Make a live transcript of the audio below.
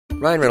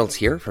Ryan Reynolds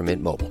here from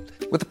Mint Mobile.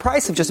 With the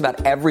price of just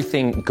about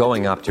everything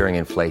going up during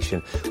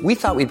inflation, we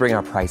thought we'd bring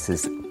our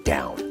prices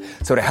down.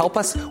 So to help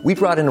us, we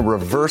brought in a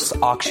reverse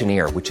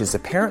auctioneer, which is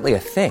apparently a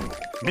thing.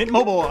 Mint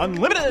Mobile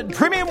Unlimited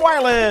Premium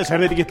Wireless. How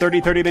to get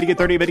 30, 30, how to get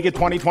 30, how to get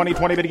 20, 20,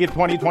 20, how to get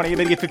 20, 20, how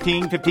to get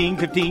 15, 15,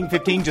 15,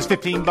 15, just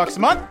 $15 a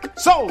month?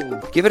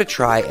 Sold! Give it a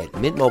try at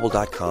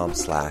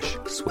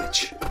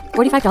mintmobile.com/switch.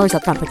 $45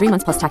 up front for 3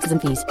 months plus taxes and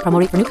fees. Promo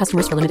rate for new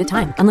customers for limited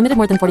time. Unlimited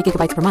more than 40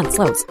 gigabytes per month.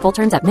 Slows full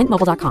terms at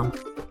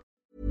mintmobile.com.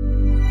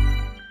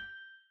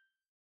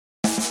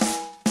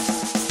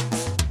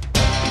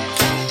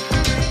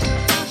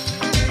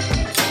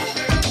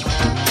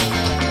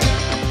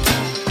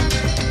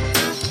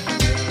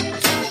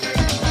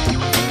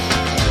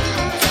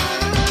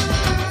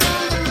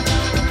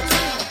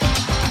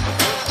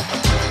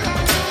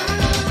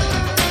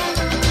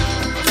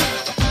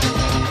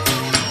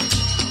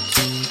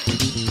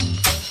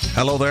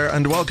 Hello there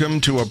and welcome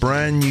to a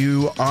brand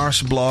new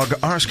Arseblog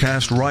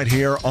Arsecast right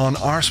here on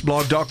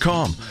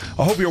arseblog.com.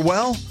 I hope you're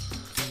well.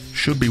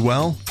 Should be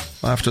well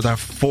after that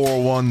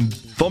 4-1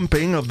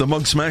 thumping of the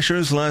Mug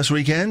Smashers last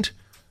weekend.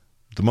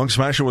 The Mug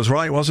Smasher was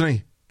right, wasn't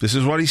he? This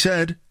is what he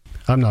said.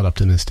 I'm not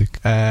optimistic.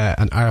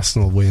 An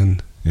Arsenal win.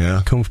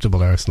 Yeah.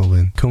 Comfortable Arsenal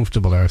win.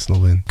 Comfortable Arsenal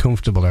win.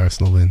 Comfortable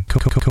Arsenal win.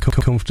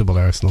 Comfortable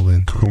Arsenal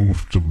win.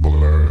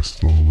 Comfortable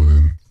Arsenal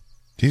win.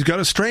 He's got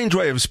a strange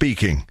way of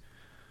speaking,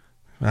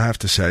 I have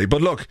to say.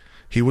 But look,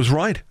 he was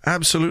right.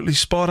 Absolutely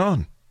spot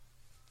on.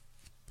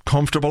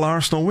 Comfortable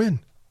Arsenal win.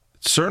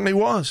 It certainly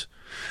was.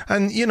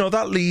 And, you know,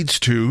 that leads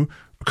to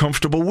a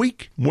comfortable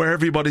week where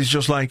everybody's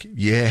just like,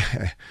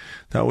 yeah,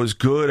 that was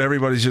good.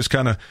 Everybody's just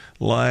kind of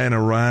lying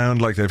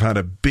around like they've had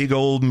a big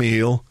old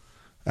meal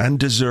and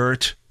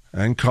dessert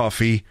and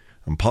coffee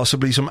and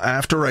possibly some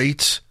after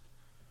eights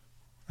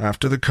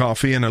after the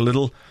coffee and a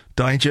little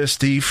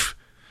digestif,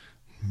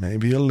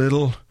 maybe a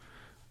little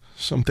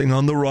something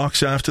on the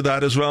rocks after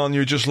that as well, and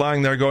you're just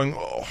lying there going,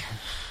 oh,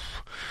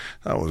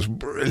 that was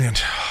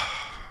brilliant.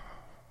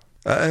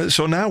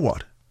 So now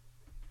what?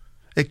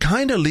 It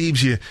kind of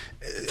leaves you,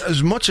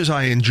 as much as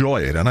I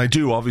enjoy it, and I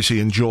do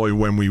obviously enjoy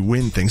when we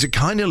win things, it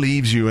kind of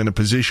leaves you in a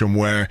position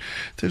where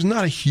there's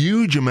not a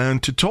huge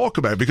amount to talk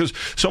about, because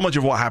so much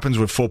of what happens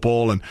with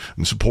football and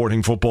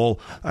supporting football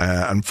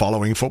and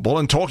following football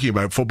and talking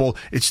about football,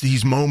 it's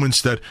these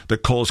moments that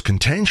cause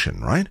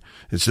contention, right?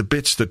 It's the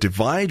bits that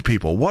divide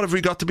people. What have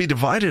we got to be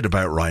divided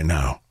about right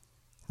now?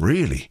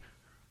 Really?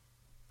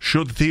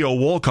 Should Theo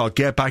Walcott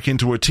get back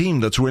into a team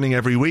that's winning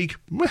every week?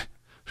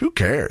 Who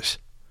cares?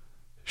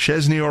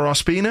 Szczesny or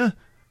Ospina?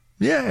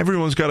 Yeah,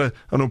 everyone's got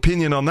an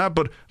opinion on that,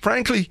 but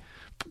frankly,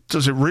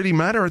 does it really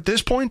matter at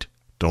this point?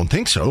 Don't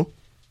think so.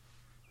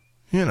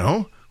 You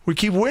know, we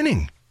keep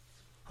winning.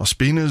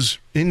 Ospina's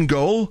in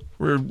goal.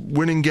 We're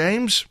winning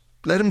games.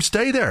 Let him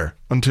stay there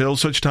until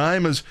such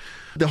time as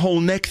the whole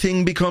neck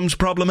thing becomes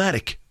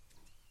problematic.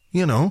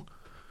 You know.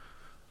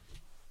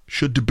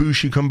 Should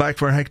Debussy come back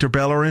for Hector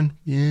Bellerin?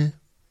 Yeah.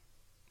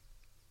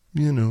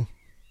 You know.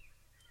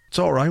 It's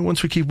all right.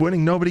 Once we keep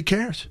winning, nobody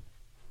cares.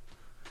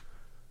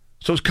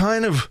 So it's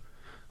kind of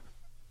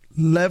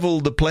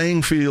leveled the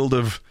playing field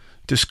of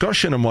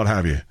discussion and what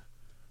have you.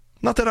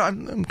 Not that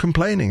I'm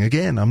complaining.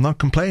 Again, I'm not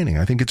complaining.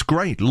 I think it's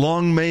great.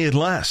 Long may it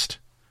last.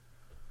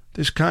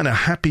 This kind of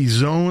happy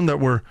zone that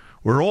we're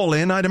all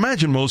in. I'd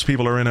imagine most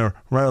people are in a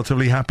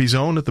relatively happy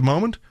zone at the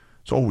moment.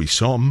 There's always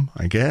some,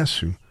 I guess,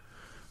 who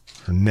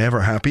are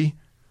never happy.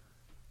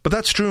 But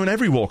that's true in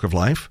every walk of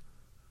life.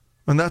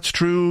 And that's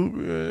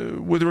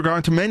true with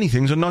regard to many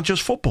things and not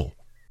just football.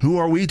 Who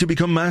are we to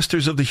become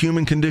masters of the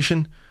human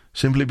condition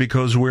simply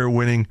because we're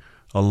winning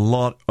a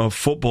lot of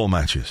football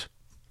matches?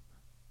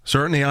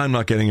 Certainly I'm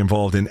not getting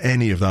involved in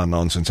any of that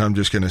nonsense. I'm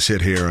just going to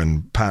sit here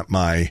and pat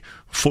my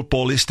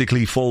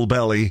footballistically full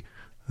belly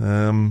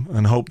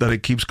and hope that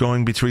it keeps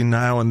going between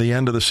now and the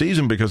end of the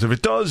season, because if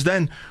it does,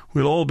 then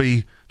we'll all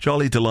be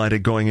jolly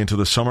delighted going into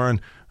the summer,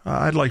 and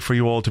I'd like for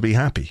you all to be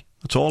happy.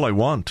 That's all I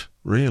want,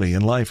 really,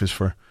 in life, is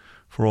for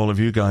all of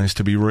you guys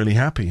to be really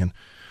happy. And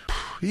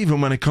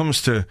even when it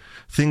comes to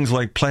things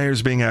like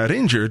players being out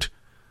injured,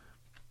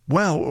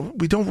 well,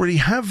 we don't really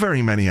have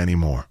very many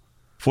anymore.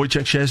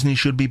 Wojciech Szczesny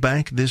should be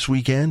back this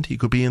weekend. He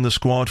could be in the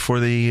squad for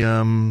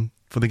the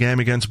game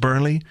against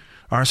Burnley.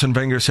 Arsene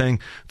Wenger saying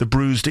the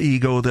bruised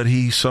ego that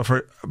he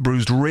suffered,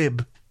 bruised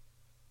rib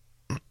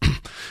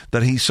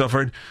that he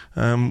suffered,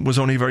 was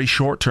only a very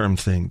short-term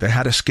thing. They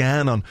had a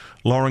scan on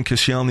Laurent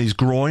Koscielny's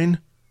groin.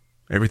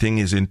 Everything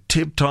is in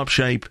tip-top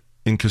shape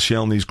in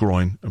Koscielny's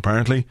groin,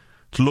 apparently.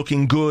 It's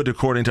looking good,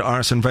 according to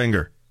Arsene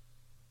Wenger.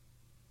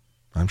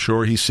 I'm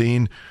sure he's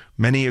seen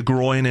many a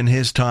groin in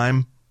his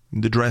time in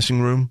the dressing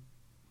room,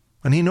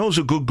 and he knows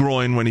a good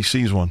groin when he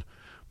sees one.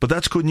 But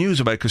that's good news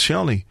about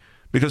Koscielny,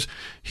 because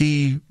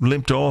he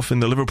limped off in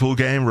the Liverpool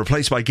game,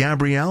 replaced by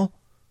Gabriel.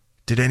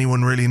 Did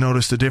anyone really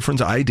notice the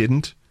difference? I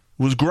didn't.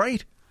 It was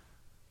great.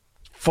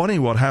 Funny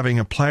what having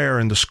a player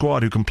in the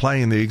squad who can play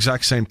in the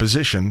exact same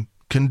position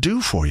can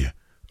do for you.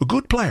 A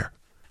good player.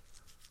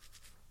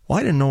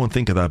 Why didn't no one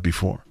think of that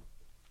before?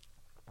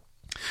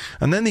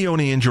 And then the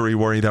only injury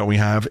worry that we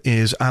have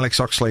is Alex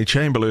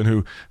Oxlade-Chamberlain,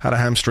 who had a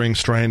hamstring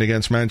strain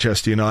against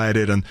Manchester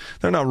United, and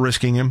they're not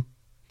risking him.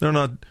 They're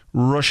not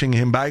rushing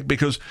him back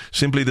because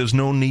simply there's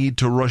no need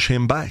to rush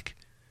him back.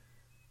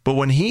 But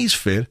when he's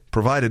fit,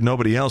 provided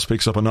nobody else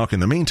picks up a knock in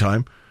the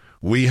meantime,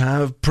 we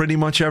have pretty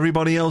much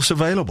everybody else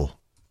available.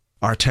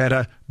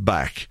 Arteta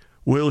back,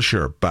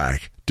 Wilshere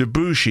back,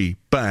 Debuchy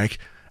back,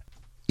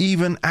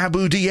 even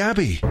Abu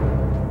Diaby.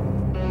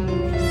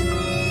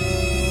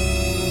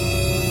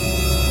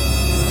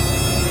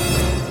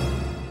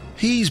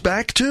 He's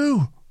back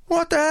too.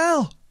 What the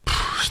hell?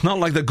 It's not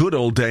like the good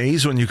old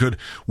days when you could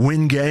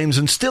win games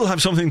and still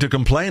have something to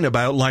complain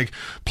about, like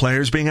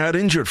players being out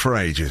injured for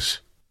ages.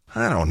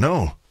 I don't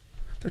know.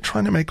 They're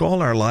trying to make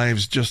all our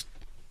lives just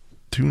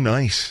too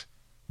nice.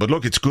 But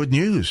look, it's good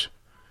news.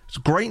 It's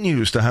great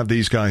news to have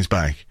these guys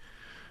back.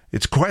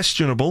 It's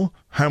questionable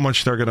how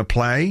much they're going to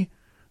play,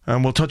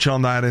 and we'll touch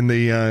on that in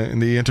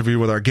the interview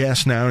with our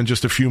guest now in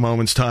just a few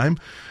moments' time.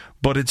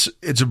 But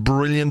it's a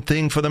brilliant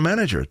thing for the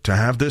manager to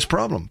have this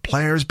problem.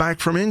 Players back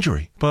from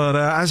injury. But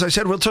as I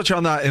said, we'll touch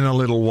on that in a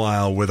little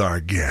while with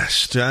our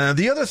guest.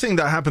 The other thing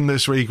that happened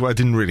this week, well, it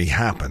didn't really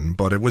happen,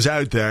 but it was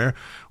out there,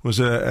 was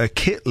a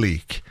kit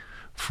leak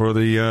for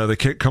the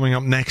kit coming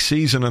up next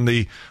season. And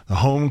the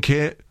home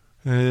kit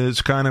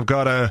is kind of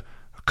got a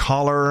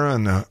collar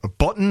and a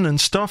button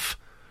and stuff.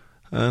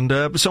 And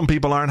some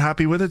people aren't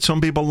happy with it. Some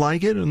people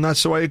like it, and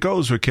that's the way it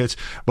goes with kits.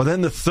 But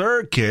then the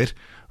third kit,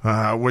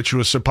 which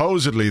was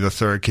supposedly the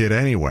third kit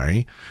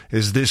anyway,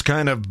 is this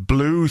kind of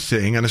blue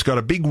thing, and it's got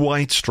a big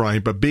white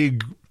stripe, a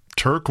big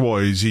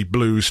turquoisey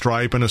blue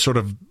stripe, and a sort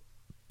of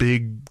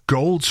big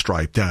gold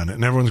stripe down it.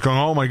 And everyone's going,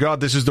 oh my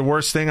God, this is the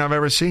worst thing I've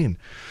ever seen.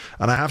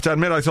 And I have to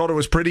admit, I thought it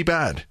was pretty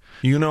bad.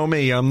 You know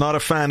me, I'm not a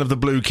fan of the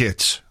blue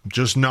kits.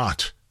 Just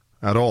not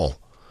at all.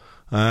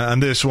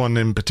 And this one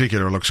in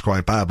particular looks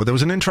quite bad. But there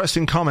was an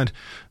interesting comment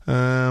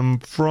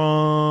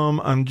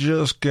from, I'm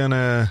just going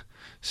to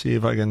see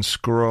if I can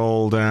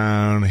scroll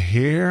down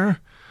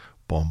here.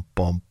 Bum,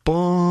 bum,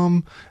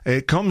 bum.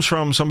 It comes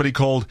from somebody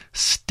called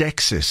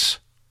Stexis.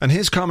 And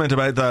his comment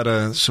about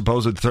that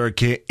supposed third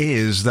kit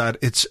is that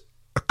it's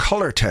a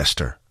colour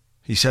tester.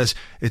 He says,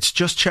 it's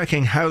just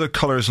checking how the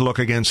colours look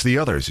against the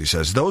others. He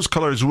says, those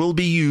colours will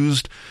be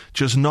used,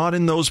 just not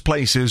in those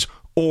places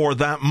or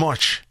that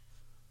much.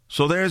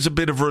 So there's a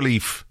bit of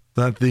relief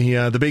that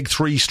the big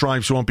three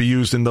stripes won't be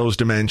used in those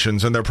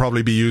dimensions, and they'll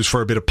probably be used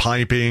for a bit of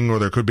piping, or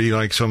there could be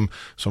like some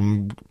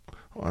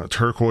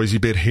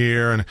turquoisey bit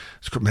here, and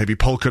maybe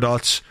polka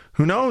dots.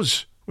 Who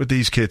knows with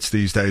these kits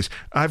these days?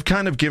 I've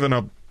kind of given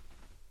up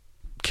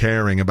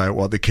caring about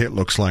what the kit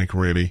looks like,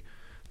 really,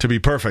 to be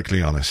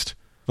perfectly honest.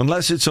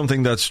 Unless it's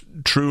something that's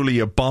truly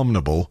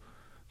abominable,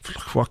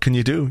 what can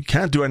you do? You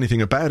can't do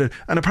anything about it.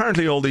 And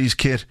apparently all these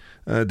kit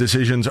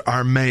decisions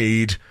are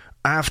made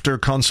after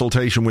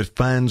consultation with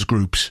fans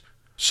groups.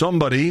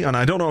 Somebody, and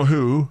I don't know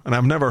who, and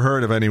I've never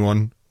heard of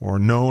anyone or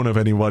known of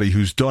anybody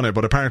who's done it,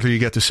 but apparently you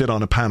get to sit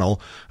on a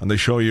panel and they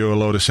show you a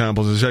load of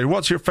samples and say,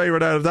 what's your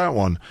favourite out of that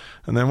one?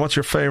 And then what's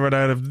your favourite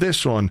out of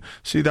this one?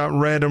 See that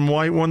red and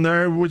white one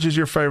there? Which is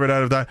your favourite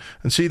out of that?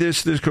 And see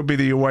this could be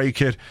the away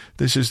kit.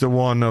 This is the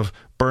one of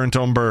burnt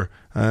umber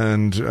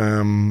and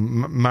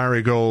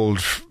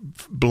marigold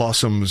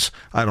blossoms.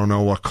 I don't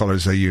know what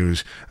colours they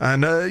use.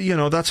 And,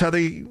 that's how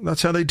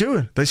they do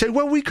it. They say,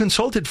 well, we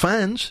consulted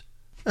fans,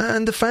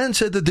 and the fans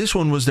said that this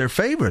one was their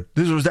favourite.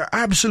 This was their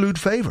absolute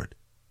favourite.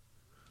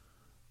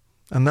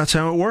 And that's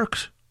how it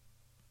works.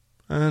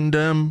 And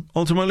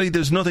ultimately,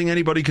 there's nothing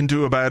anybody can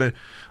do about it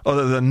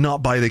other than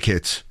not buy the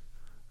kits.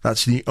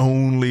 That's the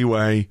only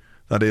way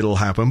that it'll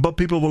happen. But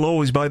people will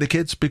always buy the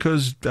kits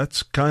because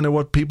that's kind of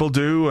what people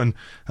do, and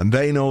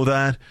they know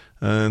that,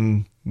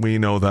 and we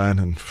know that,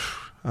 and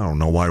I don't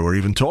know why we're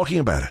even talking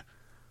about it.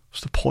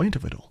 What's the point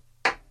of it all?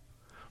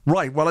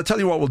 Right, well, I'll tell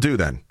you what we'll do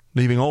then.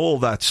 Leaving all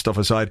that stuff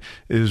aside,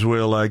 is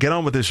we'll get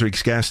on with this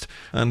week's guest,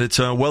 and it's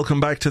welcome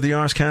back to the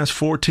Arscast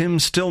for Tim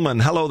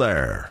Stillman. Hello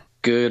there.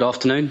 Good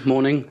afternoon,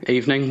 morning,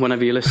 evening,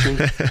 whenever you're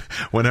listening.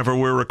 Whenever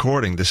we're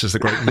recording. This is the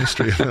great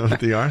mystery of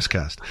the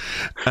Arscast.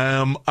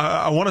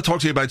 I want to talk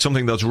to you about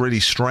something that's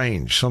really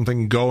strange,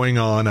 something going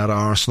on at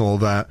Arsenal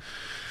that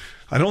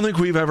I don't think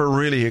we've ever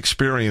really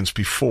experienced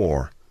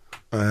before.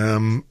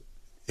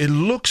 It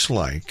looks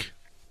like,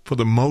 for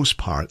the most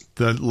part,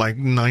 that like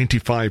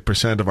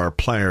 95% of our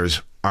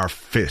players are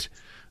fit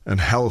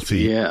and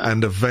healthy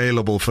and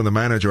available for the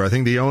manager. I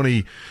think the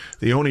only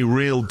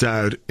real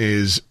doubt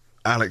is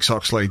Alex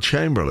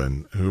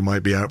Oxlade-Chamberlain, who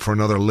might be out for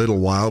another little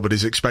while, but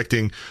is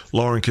expecting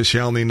Lauren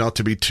Koscielny not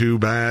to be too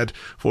bad.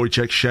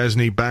 Wojciech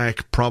Szczesny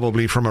back,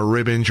 probably from a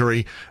rib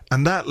injury.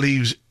 And that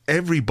leaves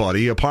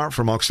everybody, apart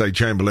from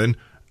Oxlade-Chamberlain,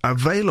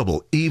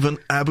 available, even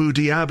Abu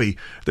Diaby.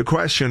 The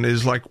question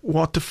is, like,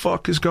 what the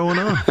fuck is going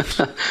on?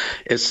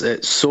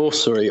 It's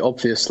sorcery,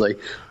 obviously.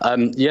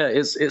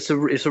 It's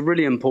a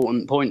really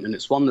important point, and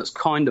it's one that's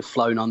kind of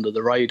flown under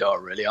the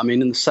radar, really. I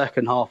mean, in the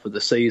second half of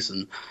the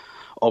season,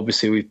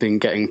 obviously we've been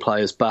getting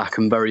players back,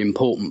 and very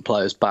important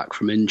players back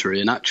from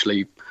injury, and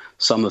actually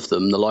some of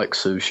them, the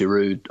likes of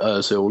Giroud,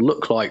 Ozil,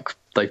 look like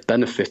they've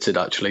benefited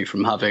actually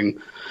from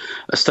having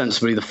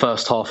ostensibly the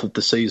first half of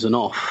the season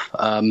off.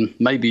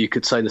 Maybe you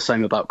could say the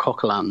same about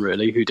Coquelin,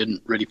 really, who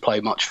didn't really play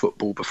much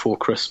football before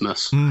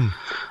Christmas.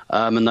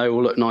 And they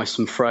all look nice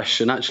and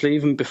fresh. And actually,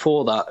 even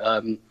before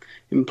that,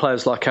 even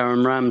players like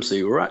Aaron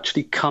Ramsey were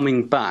actually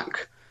coming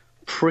back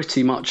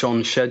pretty much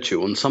on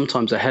schedule and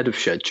sometimes ahead of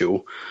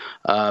schedule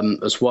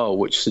as well,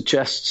 which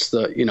suggests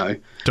that, you know,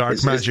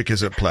 dark magic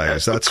is at play.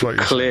 That's what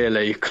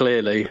you're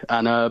clearly,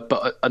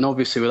 and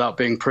obviously without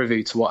being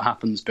privy to what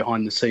happens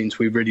behind the scenes,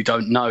 we really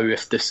don't know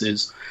if this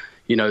is,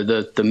 you know,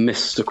 the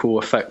mystical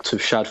effect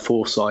of Shad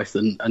Forsyth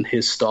and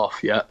his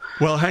staff yet.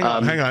 Well, hang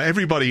on.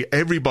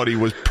 Everybody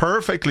was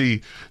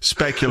perfectly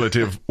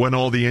speculative when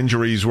all the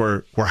injuries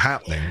were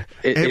happening.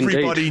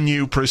 Everybody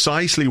knew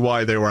precisely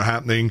why they were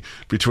happening,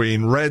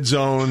 between red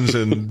zones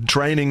and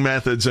training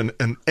methods and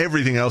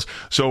everything else.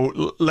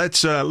 So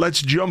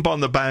let's jump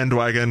on the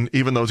bandwagon,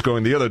 even though it's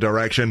going the other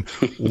direction.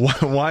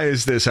 Why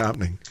is this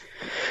happening?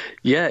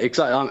 Yeah,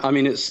 exactly. I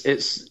mean,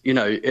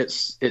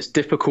 it's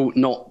difficult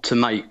not to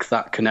make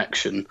that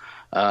connection.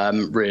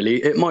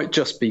 Really, it might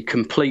just be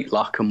complete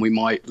luck, and we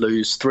might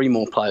lose 3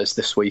 more players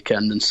this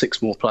weekend and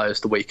 6 more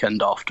players the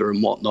weekend after,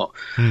 and whatnot.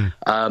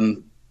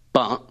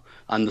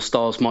 And the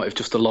stars might have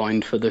just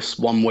aligned for this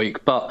 1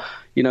 week. But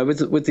you know,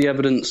 with the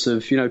evidence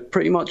of, you know,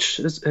 pretty much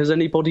has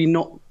anybody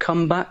not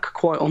come back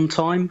quite on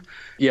time?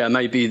 Yeah,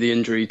 maybe the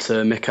injury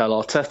to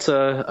Mikel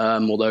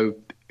Arteta, although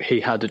he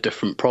had a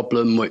different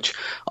problem, which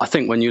I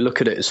think when you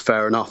look at it is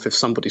fair enough. If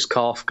somebody's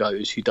calf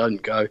goes, you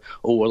don't go,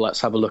 oh, well,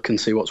 let's have a look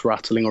and see what's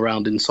rattling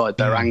around inside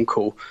their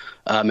ankle.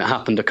 It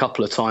happened a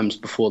couple of times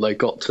before they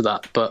got to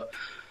that. But,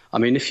 I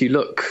mean, if you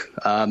look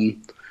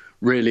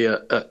really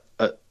at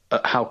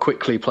how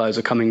quickly players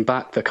are coming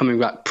back, they're coming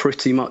back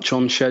pretty much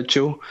on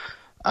schedule.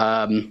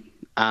 And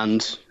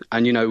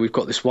you know, we've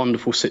got this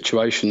wonderful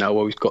situation now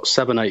where we've got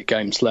 7-8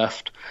 games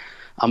left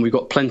and we've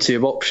got plenty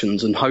of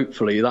options, and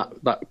hopefully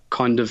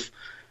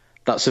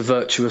that's a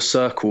virtuous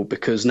circle,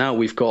 because now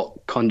we've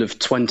got kind of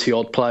 20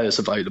 odd players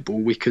available.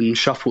 We can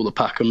shuffle the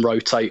pack and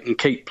rotate and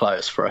keep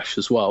players fresh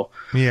as well.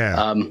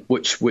 Yeah.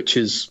 Which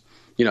is,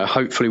 you know,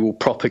 hopefully will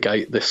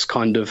propagate this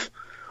kind of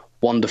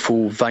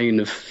wonderful vein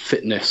of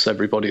fitness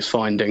everybody's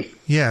finding.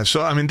 Yeah,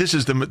 so I mean, this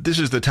is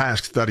the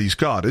task that he's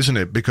got, isn't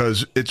it?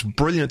 Because it's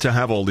brilliant to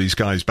have all these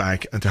guys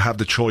back and to have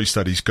the choice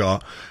that he's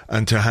got,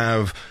 and to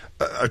have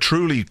a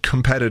truly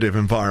competitive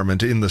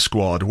environment in the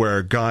squad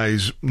where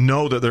guys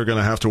know that they're going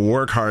to have to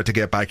work hard to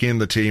get back in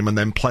the team and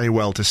then play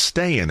well to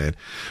stay in it.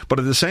 But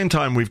at the same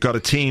time, we've got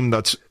a team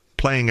that's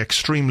playing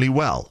extremely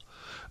well.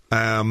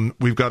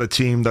 We've got a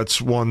team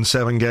that's won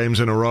 7 games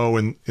in a row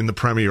in the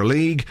Premier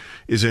League,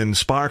 is in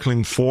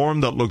sparkling form,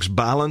 that looks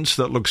balanced,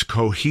 that looks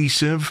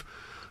cohesive.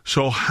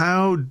 So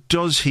how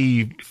does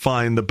he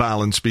find the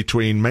balance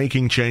between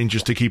making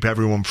changes to keep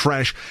everyone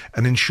fresh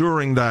and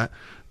ensuring that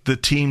the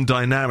team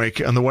dynamic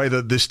and the way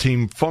that this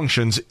team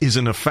functions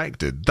isn't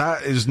affected?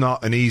 That is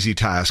not an easy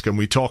task, and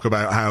we talk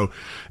about how,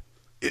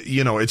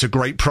 you know, it's a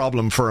great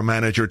problem for a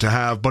manager to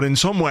have, but in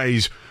some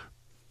ways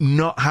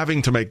not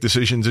having to make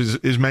decisions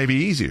is maybe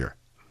easier.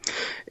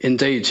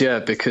 Indeed, yeah,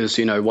 because,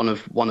 you know, one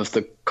of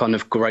the kind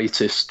of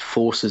greatest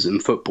forces in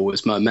football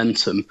is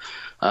momentum,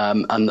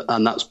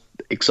 and that's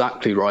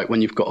exactly right.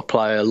 When you've got a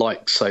player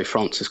like, say,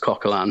 Francis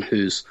Coquelin,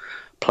 who's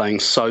playing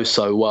so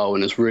well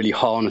and is really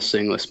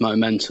harnessing this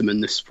momentum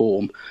in this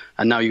form,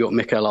 and now you've got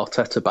Mikel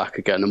Arteta back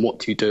again, and what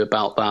do you do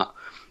about that?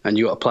 And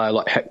you've got a player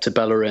like Hector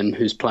Bellerin,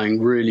 who's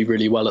playing really,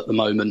 really well at the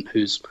moment,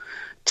 whose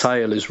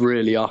tail is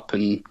really up,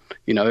 and,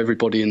 you know,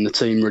 everybody in the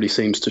team really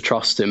seems to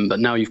trust him.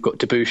 But now you've got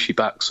Debuchy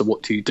back, so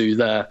what do you do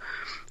there?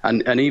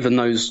 And even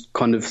those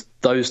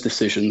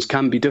decisions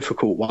can be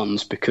difficult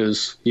ones,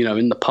 because, you know,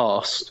 in the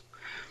past,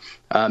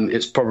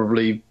 it's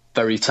probably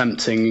very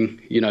tempting,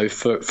 you know,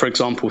 for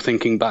example,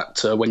 thinking back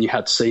to when you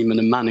had Seaman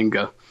and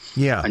Manninger.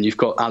 Yeah. And you've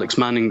got Alex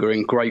Manninger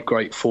in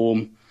great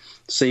form.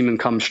 Seaman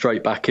comes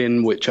straight back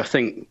in, which I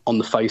think on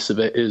the face of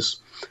it is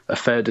a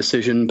fair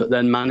decision, but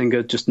then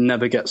Manninger just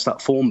never gets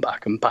that form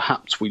back, and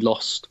perhaps we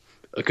lost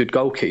a good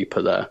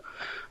goalkeeper there.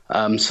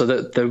 So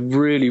that they're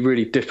really,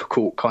 really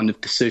difficult kind of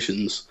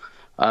decisions.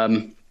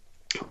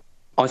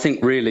 I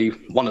think really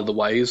one of the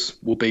ways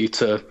will be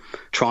to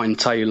try and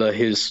tailor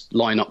his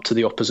lineup to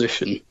the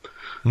opposition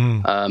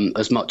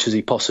as much as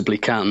he possibly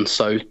can.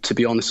 So to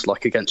be honest,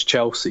 like against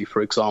Chelsea,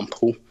 for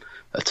example,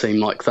 a team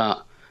like that,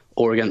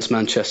 or against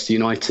Manchester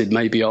United,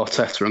 maybe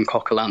Arteta and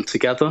Coquelin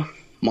together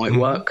might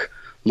work,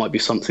 might be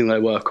something they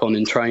work on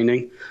in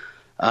training.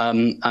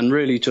 And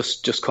really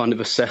just kind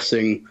of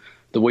assessing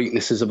the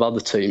weaknesses of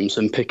other teams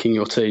and picking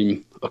your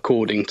team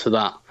according to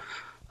that.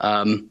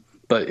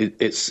 But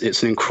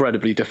it's an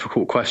incredibly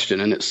difficult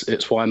question, and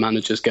it's why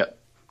managers get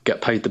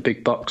paid the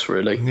big bucks,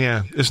 really.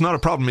 Yeah, it's not a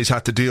problem he's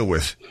had to deal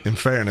with, in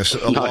fairness,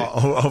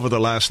 over the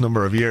last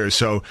number of years.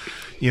 So,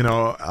 you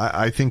know,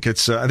 I think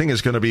it's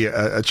going to be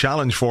a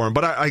challenge for him.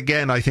 But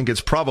I think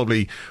it's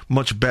probably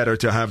much better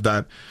to have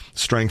that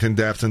strength and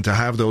depth and to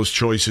have those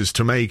choices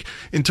to make.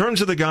 In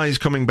terms of the guys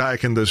coming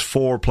back, and there's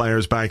 4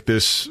 players back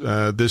this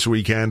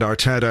weekend: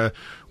 Arteta,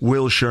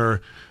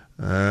 Wilshere,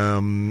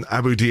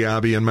 Abu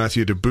Diaby and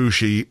Mathieu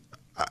Debuchy.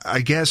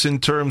 I guess in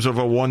terms of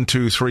a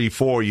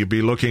 1-2-3-4, you'd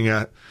be looking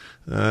at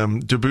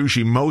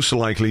Debuchy most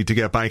likely to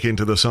get back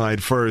into the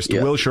side first.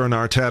 Yeah. Wilshere and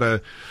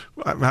Arteta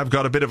have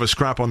got a bit of a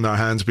scrap on their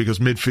hands because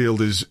midfield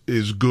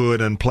is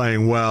good and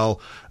playing well,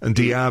 and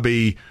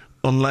Diaby,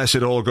 unless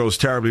it all goes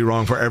terribly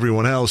wrong for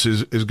everyone else,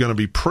 is going to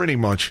be pretty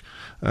much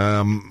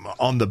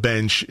on the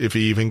bench if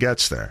he even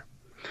gets there.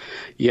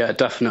 Yeah,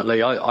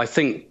 definitely. I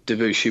think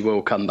Debuchy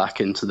will come back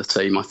into the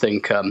team. I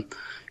think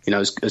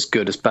as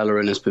good as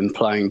Bellerin has been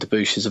playing,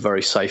 Debuchy's a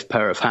very safe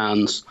pair of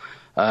hands.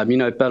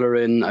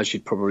 Bellerin, as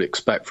you'd probably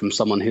expect from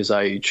someone his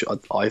age,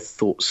 I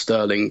thought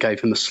Sterling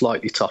gave him a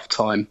slightly tough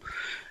time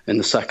in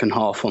the second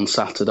half on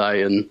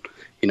Saturday, and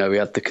we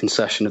had the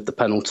concession of the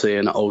penalty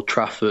in at Old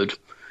Trafford.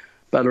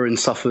 Bellerin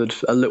suffered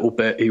a little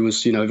bit. He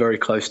was very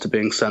close to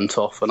being sent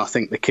off, and I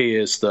think the key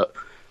is that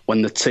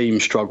when the team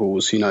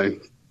struggles,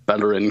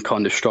 Bellerin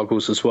kind of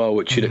struggles as well,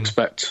 which you'd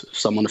expect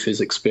someone of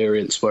his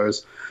experience.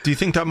 Whereas, do you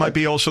think that might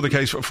be also the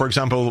case, for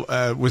example,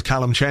 with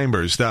Callum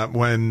Chambers, that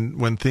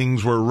when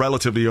things were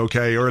relatively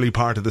okay early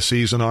part of the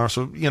season,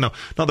 Arsenal,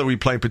 not that we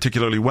played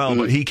particularly well,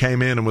 but he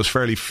came in and was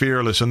fairly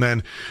fearless, and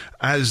then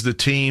as the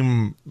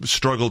team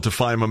struggled to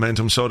find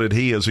momentum, so did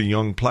he as a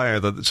young player,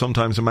 that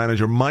sometimes the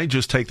manager might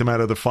just take them out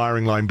of the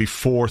firing line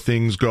before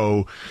things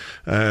go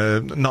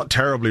not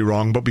terribly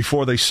wrong, but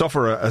before they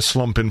suffer a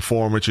slump in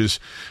form, which is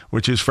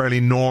fairly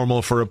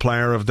normal for a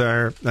player of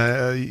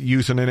their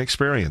youth and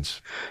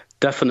inexperience.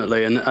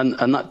 Definitely, and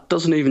that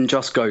doesn't even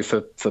just go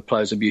for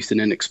players of youth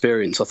and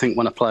inexperience. I think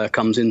when a player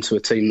comes into a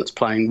team that's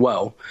playing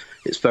well,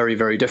 it's very,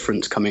 very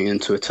different to coming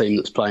into a team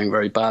that's playing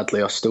very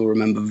badly. I still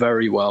remember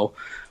very well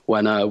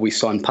when we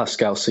signed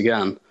Pascal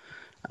Sagan,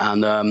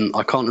 and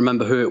I can't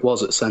remember who it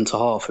was at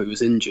centre-half who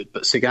was injured,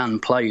 but Sagan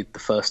played the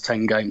first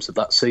 10 games of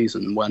that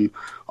season when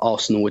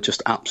Arsenal were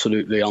just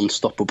absolutely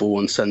unstoppable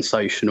and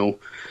sensational,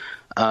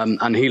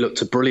 and he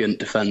looked a brilliant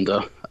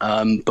defender,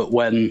 but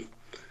when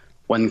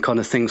kind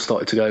of things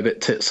started to go a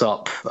bit tits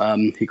up,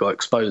 he got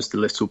exposed a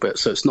little bit.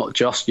 So it's not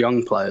just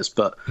young players,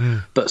 but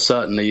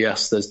certainly,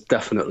 yes, there's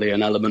definitely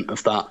an element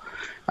of that.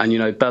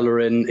 And,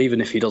 Bellerin,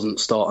 even if he doesn't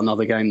start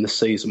another game this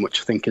season,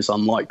 which I think is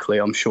unlikely,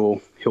 I'm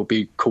sure he'll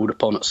be called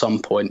upon at some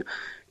point,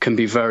 can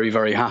be very,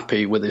 very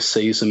happy with his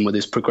season, with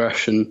his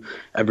progression.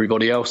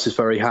 Everybody else is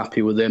very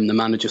happy with him. The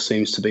manager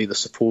seems to be, the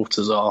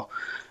supporters are.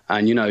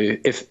 And,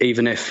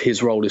 even if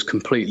his role is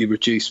completely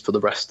reduced for the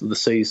rest of the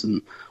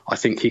season, I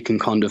think he can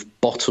kind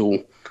of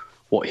bottle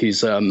what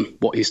he's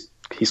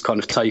kind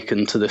of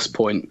taken to this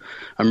point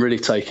and really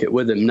take it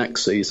with him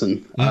next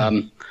season.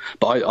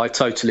 But I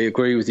totally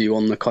agree with you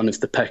on the kind of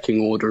the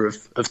pecking order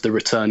of the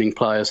returning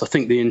players. I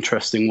think the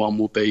interesting one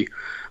will be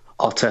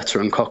Arteta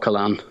and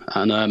Coquelin.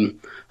 And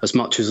as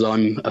much as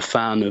I'm a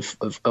fan of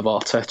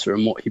Arteta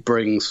and what he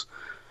brings,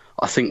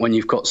 I think when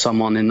you've got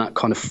someone in that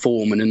kind of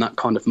form and in that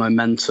kind of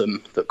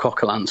momentum that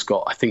Coquelin's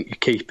got, I think you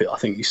keep it. I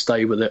think you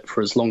stay with it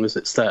for as long as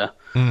it's there.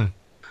 And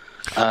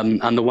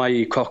the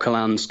way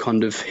Coquelin's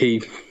kind of,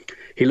 he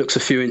looks a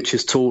few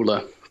inches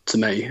taller to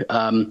me.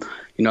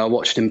 I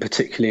watched him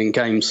particularly in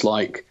games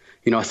like,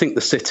 I think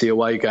the City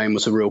away game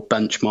was a real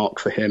benchmark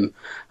for him.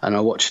 And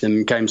I watched him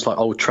in games like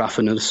Old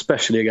Trafford and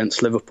especially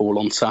against Liverpool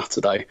on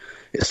Saturday.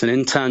 It's an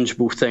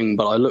intangible thing,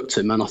 but I looked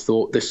at him and I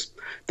thought this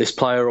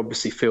player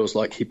obviously feels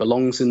like he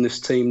belongs in this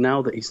team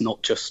now, that he's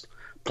not just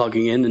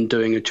plugging in and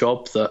doing a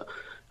job, that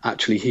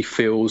actually he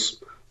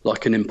feels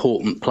like an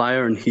important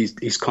player, and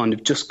he's kind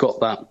of just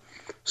got that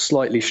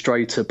slightly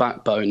straighter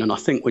backbone. And I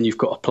think when you've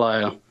got a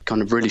player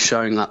kind of really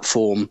showing that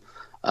form,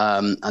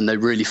 and they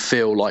really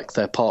feel like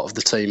they're part of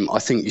the team, I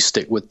think you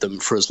stick with them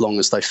for as long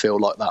as they feel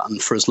like that,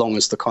 and for as long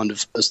as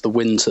the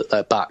wind's at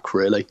their back,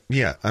 really.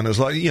 Yeah, and as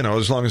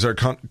long as they're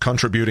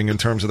contributing in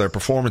terms of their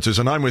performances.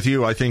 And I'm with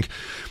you. I think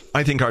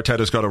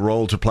Arteta's got a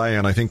role to play,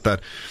 and I think that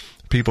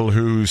people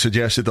who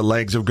suggested the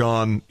legs have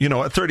gone,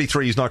 at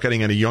 33 he's not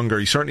getting any younger,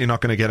 he's certainly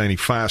not going to get any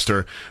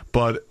faster,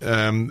 but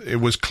it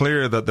was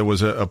clear that there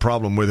was a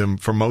problem with him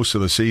for most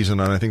of the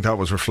season, and I think that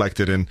was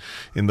reflected in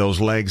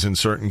those legs in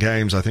certain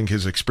games. I think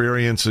his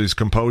experience, his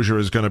composure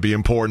is going to be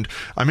important.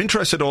 I'm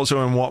interested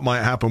also in what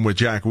might happen with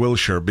Jack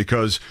Wilshere,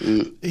 because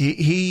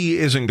he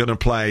isn't going to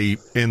play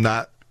in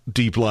that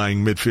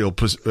deep-lying midfield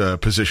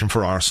position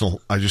for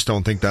Arsenal. I just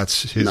don't think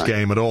that's his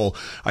game at all.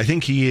 I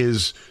think he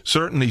is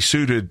certainly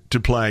suited to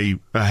play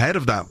ahead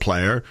of that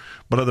player,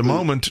 but at the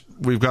moment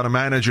we've got a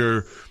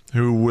manager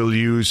who will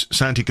use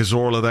Santi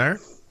Cazorla there,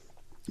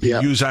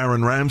 use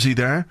Aaron Ramsey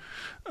there.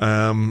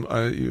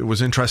 It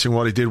was interesting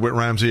what he did with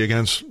Ramsey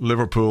against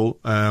Liverpool,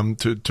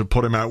 to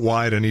put him out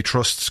wide, and he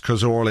trusts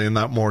Cazorla in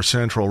that more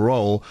central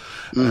role.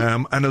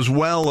 And as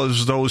well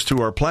as those two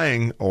are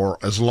playing, or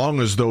as long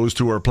as those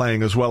two are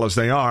playing as well as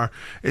they are,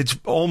 it's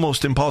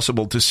almost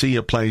impossible to see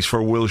a place for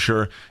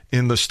Wilshere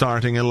in the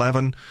starting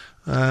 11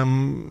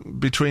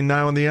 between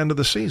now and the end of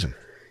the season.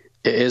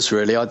 It is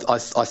really. I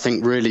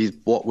think really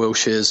what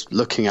Wilshere is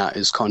looking at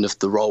is kind of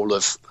the role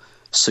of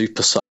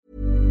super sub.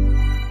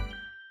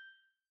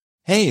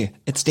 Hey,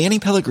 it's Danny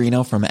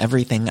Pellegrino from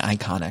Everything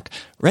Iconic.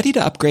 Ready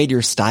to upgrade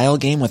your style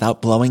game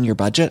without blowing your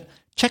budget?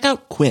 Check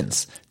out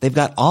Quince. They've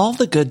got all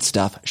the good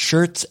stuff,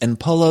 shirts and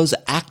polos,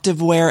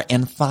 activewear,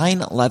 and fine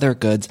leather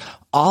goods,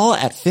 all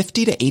at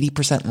 50 to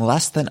 80%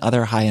 less than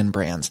other high-end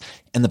brands.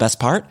 And the best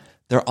part?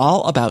 They're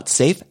all about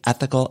safe,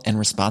 ethical, and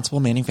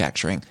responsible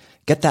manufacturing.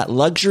 Get that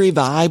luxury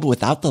vibe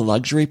without the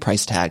luxury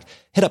price tag.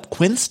 Hit up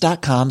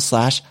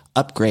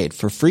quince.com/upgrade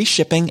for free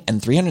shipping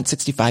and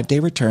 365-day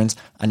returns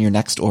on your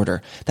next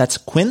order. That's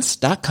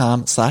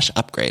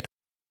quince.com/upgrade.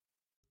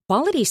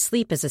 Quality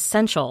sleep is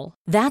essential.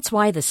 That's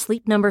why the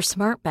Sleep Number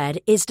Smart Bed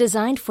is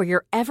designed for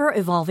your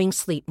ever-evolving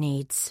sleep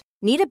needs.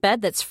 Need a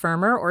bed that's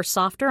firmer or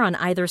softer on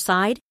either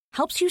side?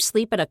 Helps you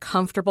sleep at a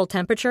comfortable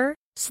temperature?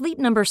 Sleep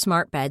Number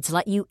Smart Beds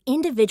let you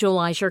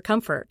individualize your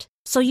comfort,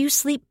 so you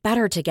sleep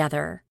better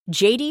together.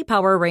 J.D.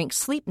 Power ranks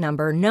Sleep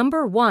Number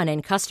number 1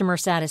 in customer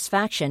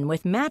satisfaction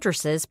with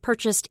mattresses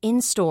purchased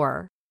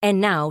in-store. And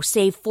now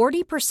save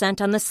 40%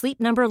 on the Sleep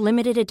Number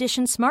Limited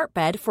Edition Smart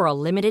Bed for a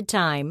limited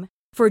time.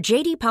 For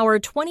J.D. Power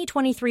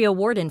 2023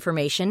 award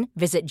information,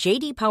 visit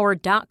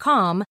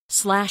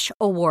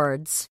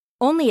jdpower.com/awards.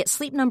 Only at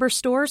Sleep Number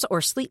stores or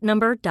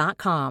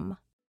sleepnumber.com.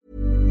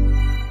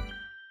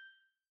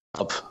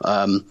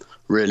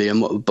 Really,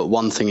 but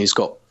one thing he's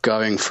got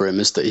going for him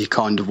is that he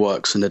kind of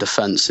works in a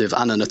defensive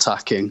and an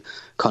attacking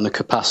kind of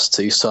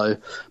capacity. So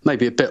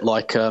maybe a bit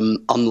like,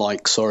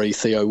 unlike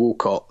Theo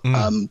Walcott,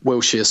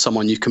 Wilshere is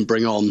someone you can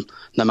bring on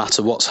no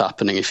matter what's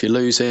happening. If you're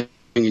losing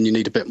and you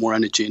need a bit more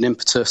energy and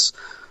impetus,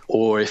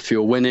 or if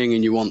you're winning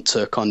and you want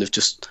to kind of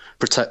just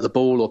protect the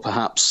ball, or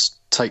perhaps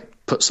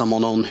put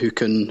someone on who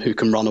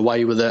can run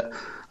away with it.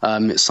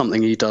 It's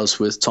something he does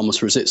with Thomas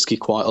Rosicky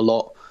quite a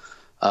lot.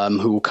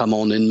 Who will come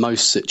on in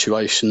most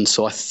situations.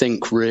 So I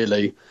think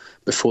really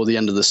before the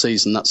end of the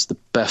season, that's the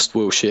best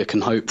Wilshere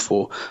can hope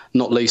for,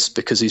 not least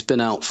because he's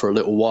been out for a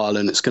little while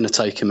and it's going to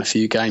take him a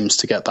few games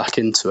to get back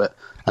into it.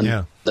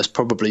 And there's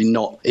probably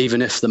not,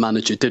 even if the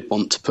manager did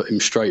want to put him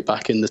straight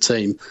back in the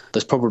team,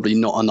 there's probably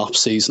not enough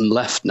season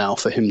left now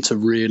for him to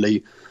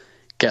really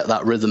get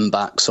that rhythm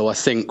back. So I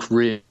think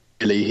really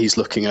he's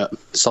looking at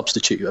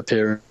substitute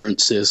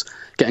appearances,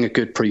 getting a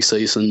good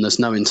pre-season. There's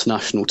no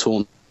international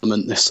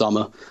tournament this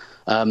summer.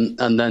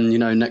 And then,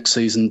 next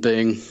season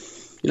being,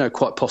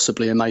 quite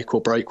possibly a make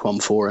or break one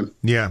for him.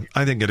 Yeah,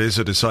 I think it is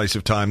a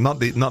decisive time. Not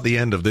the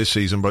end of this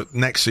season, but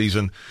next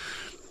season,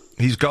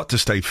 he's got to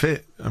stay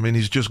fit. I mean,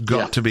 he's just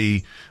got to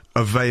be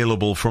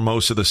available for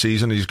most of the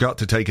season. He's got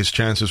to take his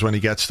chances when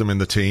he gets them in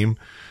the team.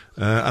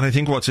 And I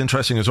think what's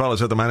interesting as well is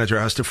that the manager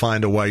has to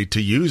find a way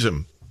to use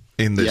him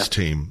in this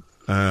team.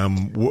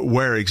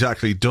 Where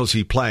exactly does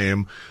he play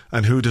him,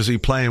 and who does he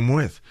play him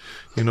with?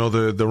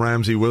 The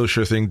Ramsey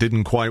Wilshere thing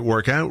didn't quite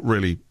work out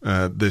really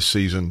this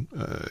season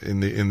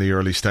in the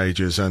early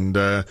stages, and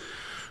I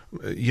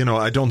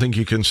don't think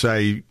you can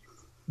say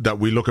that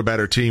we look a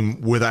better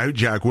team without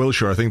Jack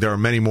Wilshere. I think there are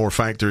many more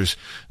factors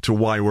to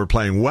why we're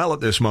playing well at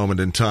this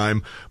moment in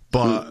time,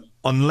 but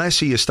unless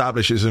he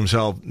establishes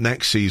himself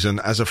next season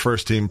as a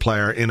first-team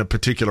player in a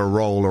particular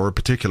role or a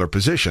particular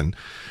position,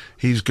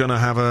 he's going to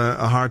have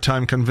a hard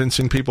time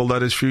convincing people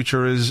that his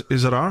future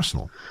is at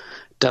Arsenal.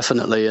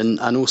 Definitely. And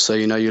also,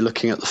 you're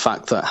looking at the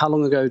fact that how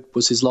long ago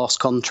was his last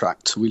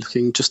contract? Are we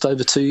looking just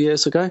over 2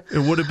 years ago? It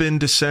would have been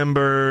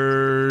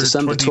December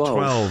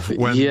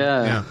 2012.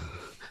 Yeah.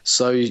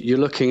 So you're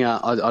looking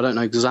at, I don't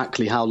know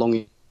exactly how long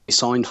he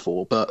signed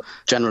for, but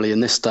generally in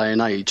this day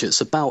and age,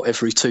 it's about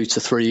every 2 to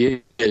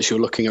 3 years you're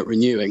looking at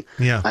renewing.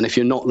 Yeah. And if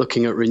you're not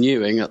looking at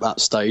renewing at that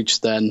stage,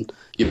 then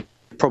you're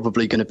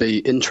probably going to be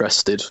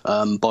interested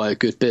by a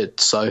good bid.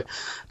 So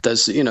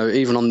there's,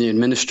 even on the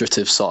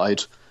administrative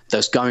side,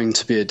 there's going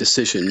to be a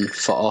decision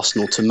for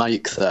Arsenal to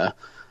make there.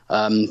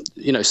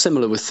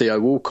 Similar with Theo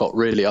Walcott,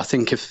 really. I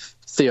think if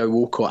Theo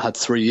Walcott had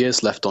 3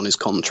 years left on his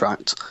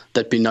contract,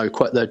 there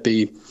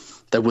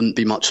wouldn't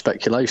be much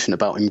speculation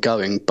about him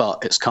going,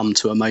 but it's come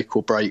to a make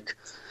or break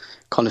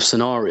kind of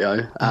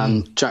scenario.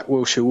 And Jack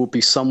Wilshere will be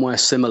somewhere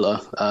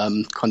similar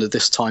kind of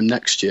this time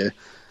next year.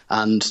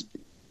 And,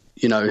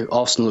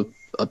 Arsenal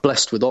are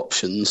blessed with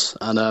options.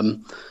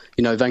 And,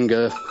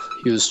 Wenger,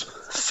 he was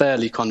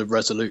fairly kind of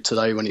resolute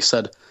today when he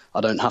said, I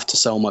don't have to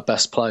sell my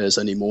best players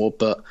anymore.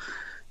 But,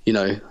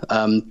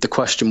 the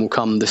question will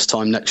come this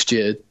time next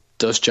year,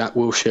 does Jack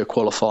Wilshere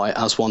qualify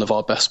as one of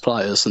our best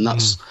players? And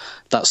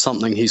that's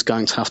something he's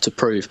going to have to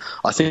prove.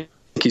 I think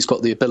he's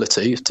got the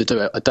ability to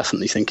do it. I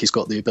definitely think he's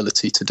got the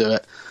ability to do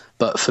it.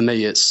 But for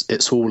me,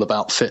 it's all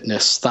about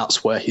fitness.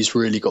 That's where he's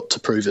really got to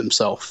prove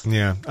himself.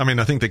 Yeah. I mean,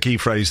 I think the key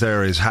phrase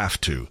there is have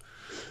to.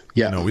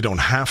 Yeah. We don't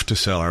have to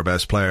sell our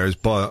best players,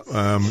 but,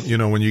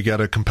 when you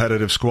get a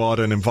competitive squad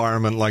and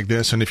environment like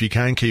this, and if you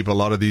can keep a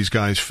lot of these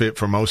guys fit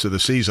for most of the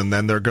season,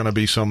 then there are going to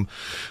be some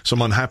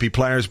unhappy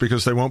players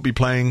because they won't be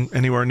playing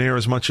anywhere near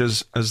as much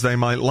as they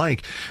might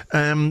like.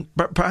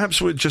 But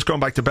perhaps just going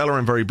back to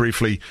Bellerin very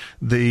briefly,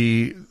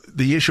 the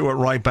issue at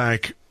right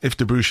back if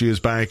Debuchy is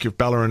back, if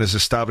Bellerin has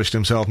established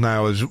himself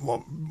now as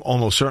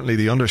almost certainly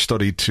the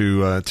understudy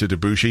to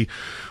Debuchy,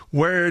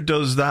 where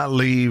does that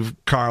leave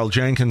Carl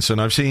Jenkinson?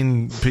 I've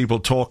seen people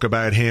talk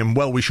about him,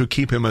 well, we should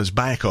keep him as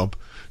backup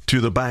to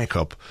the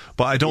backup,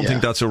 but I don't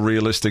think that's a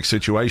realistic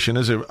situation,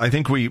 is it? I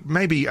think we,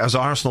 maybe as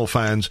Arsenal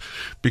fans,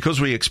 because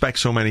we expect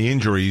so many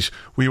injuries,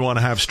 we want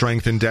to have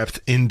strength and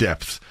depth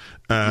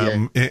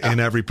in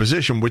every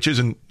position, which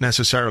isn't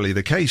necessarily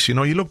the case. You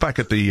know, you look back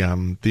at the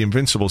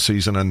Invincible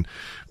season, and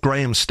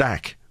Graham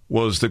Stack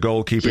was the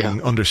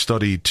goalkeeping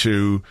understudy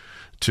to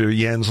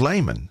Jens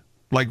Lehmann,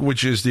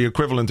 which is the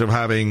equivalent of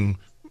having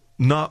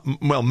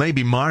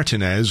maybe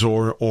Martinez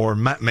or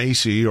Matt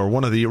Macy or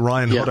one of the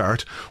Ryan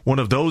Huddart, one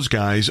of those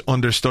guys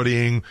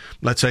understudying,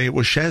 let's say it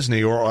was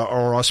Szczesny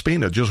or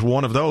Ospina, just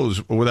one of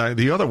those without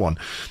the other one.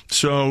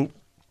 So,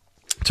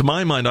 to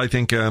my mind, I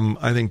think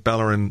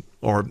Bellerin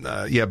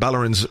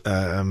Bellerin's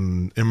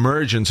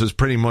emergence has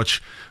pretty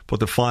much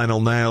put the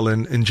final nail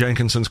in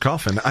Jenkinson's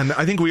coffin. And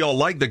I think we all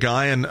like the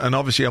guy and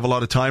obviously have a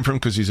lot of time for him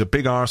because he's a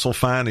big Arsenal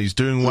fan. He's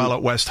doing well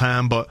at West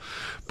Ham, but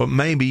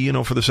maybe, you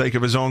know, for the sake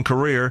of his own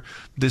career,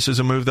 this is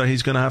a move that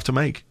he's going to have to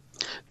make.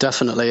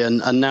 Definitely.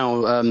 And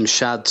now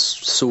Shad's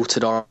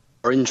sorted our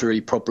injury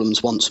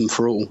problems once and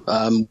for all.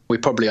 We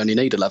probably only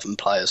need 11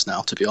 players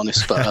now, to be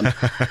honest. But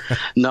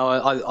no,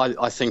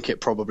 I think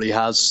it probably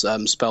has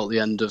spelt the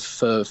end of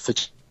for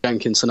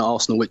Jenkinson at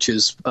Arsenal, which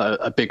is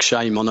a big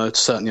shame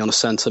certainly on a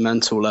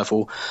sentimental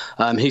level.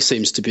 He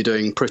seems to be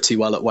doing pretty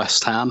well at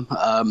West Ham.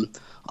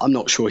 I'm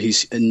not sure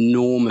he's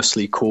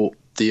enormously caught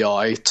the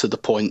eye to the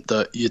point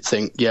that you'd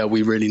think,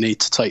 we really need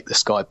to take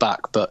this guy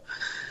back. But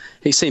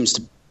he seems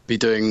to be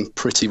doing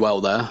pretty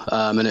well there,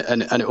 and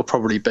it will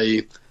probably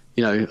be,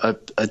 you know,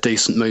 a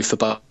decent move for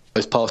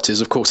both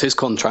parties. Of course, his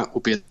contract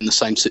will be in the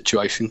same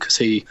situation because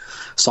he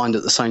signed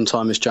at the same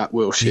time as Jack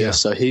Wilshere,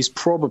 so he's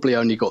probably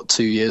only got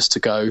 2 years to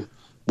go,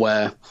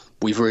 where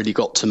we've really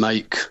got to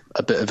make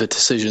a bit of a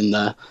decision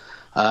there.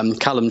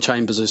 Callum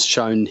Chambers has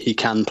shown he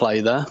can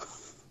play there.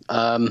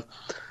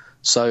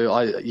 So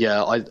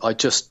I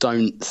just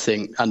don't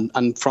think,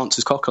 and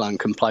Francis Coquelin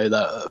can play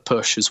there at a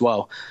push as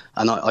well.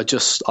 And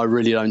I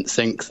really don't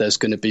think there's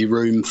going to be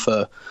room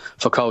for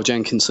Carl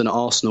Jenkinson at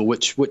Arsenal,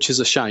 which is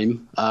a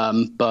shame.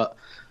 But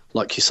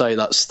like you say,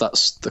 that's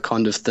the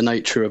kind of the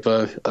nature of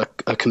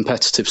a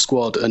competitive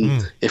squad.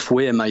 And if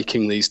we're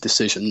making these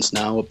decisions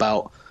now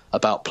about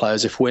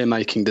players, if we're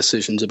making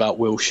decisions about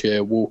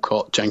Wilshere,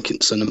 Walcott,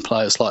 Jenkinson and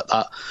players like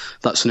that,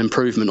 that's an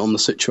improvement on the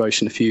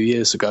situation a few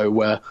years ago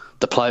where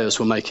the players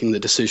were making the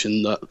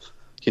decision that,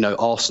 you know,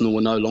 Arsenal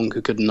were no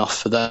longer good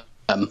enough for them.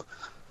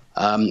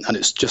 And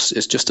it's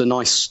just a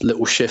nice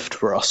little shift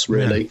for us,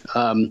 really.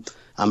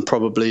 And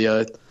probably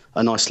a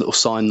nice little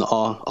sign that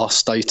our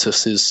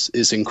status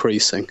is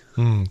increasing.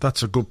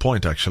 That's a good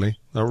point, actually.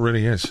 That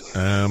really is.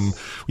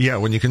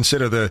 When you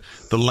consider the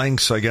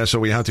lengths, I guess, that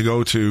we had to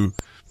go to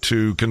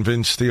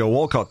convince Theo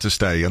Walcott to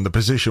stay, and the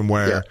position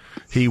where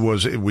he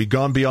was, we'd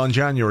gone beyond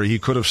January, he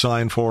could have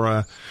signed for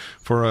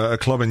a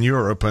club in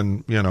Europe,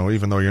 and, you know,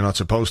 even though you're not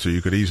supposed to,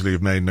 you could easily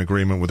have made an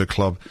agreement with a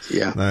club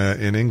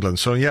in England.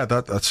 So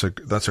that's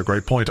a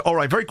great point. All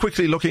right, very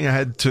quickly, looking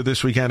ahead to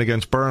this weekend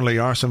against Burnley,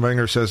 Arsene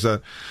Wenger says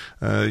that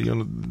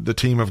the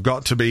team have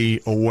got to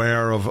be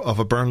aware of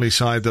a Burnley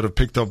side that have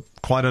picked up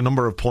quite a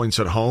number of points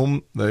at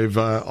home. They've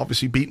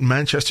obviously beaten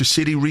Manchester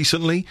City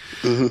recently,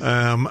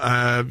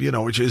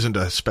 which isn't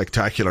a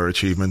spectacular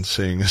achievement,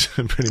 seeing as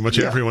pretty much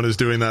everyone is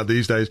doing that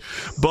these days.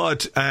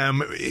 But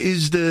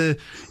is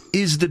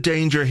the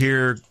danger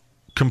here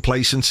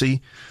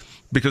complacency?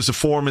 Because the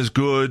form is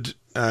good,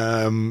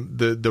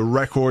 the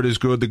record is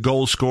good, the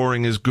goal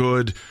scoring is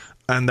good,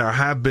 and there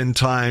have been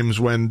times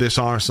when this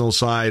Arsenal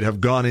side have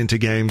gone into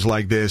games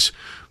like this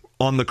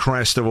on the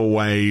crest of a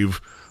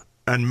wave,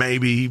 and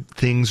maybe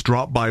things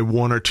drop by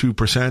 1 or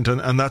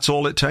 2%, and that's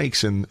all it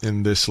takes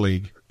in this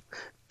league.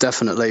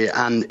 Definitely,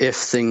 and if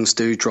things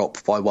do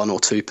drop by 1 or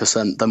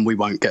 2%, then we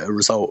won't get a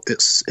result.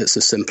 It's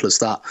as simple as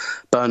that.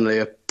 Burnley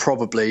are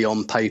probably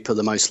on paper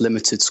the most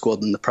limited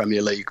squad in the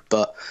Premier League,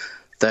 but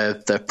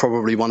they're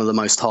probably one of the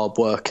most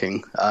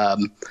hard-working,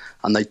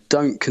 and they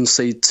don't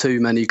concede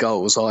too many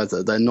goals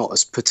either. They're not,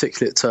 as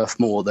particularly at Turf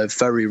Moor, they're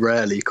very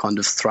rarely kind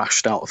of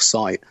thrashed out of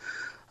sight.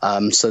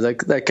 So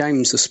their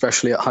games,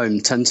 especially at home,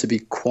 tend to be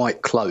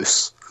quite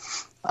close.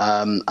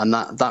 And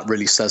that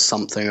really says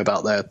something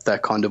about their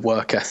kind of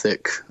work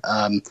ethic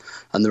and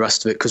the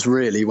rest of it. Because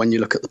really, when you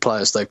look at the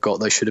players they've got,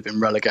 they should have been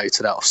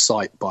relegated out of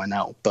sight by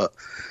now. But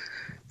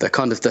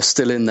they're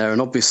still in there.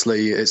 And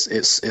obviously,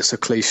 it's a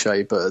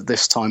cliche, but at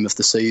this time of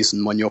the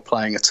season, when you're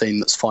playing a team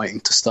that's fighting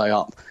to stay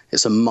up,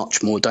 it's a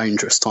much more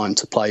dangerous time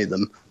to play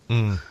them.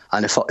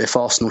 And if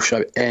Arsenal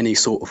show any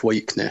sort of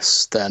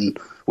weakness, then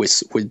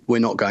we're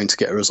not going to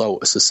get a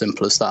result. It's as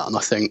simple as that. And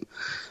I think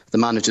the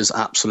manager's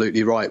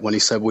absolutely right when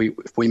he said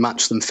if we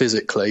match them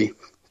physically,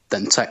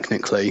 then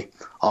technically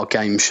our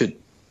game should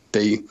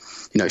be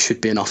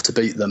enough to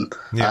beat them.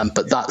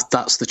 But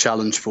that's the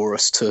challenge for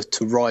us,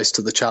 to rise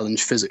to the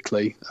challenge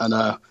physically,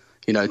 and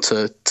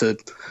to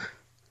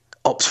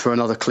opts for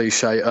another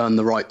cliche, earn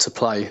the right to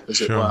play,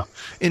 as it were.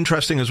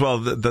 Interesting as well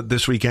that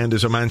this weekend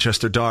is a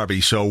Manchester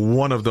derby, so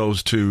one of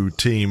those two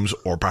teams,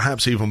 or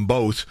perhaps even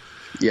both,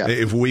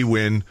 if we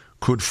win,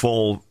 could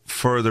fall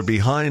further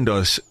behind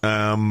us.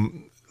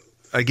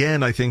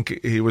 Again, I think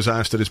he was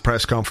asked at his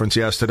press conference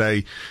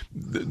yesterday,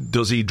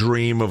 does he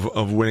dream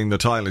of winning the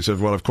title? He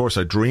said, well, of course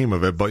I dream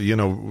of it, but, you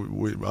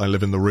know, I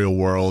live in the real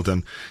world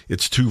and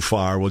it's too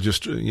far. We'll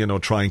just, you know,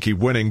 try and keep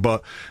winning.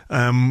 But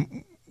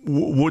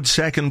would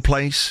second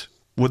place,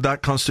 would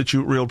that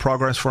constitute real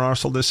progress for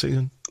Arsenal this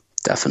season?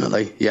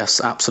 Definitely. Yes,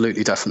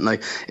 absolutely. Definitely.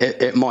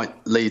 It might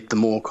lead the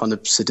more kind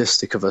of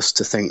sadistic of us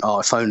to think,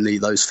 if only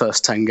those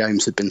first 10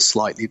 games had been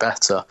slightly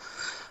better.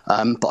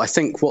 But I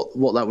think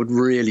what that would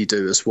really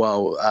do as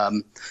well,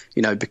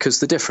 you know, because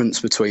the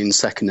difference between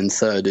second and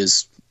third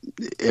is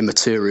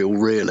immaterial,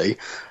 really.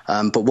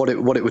 But what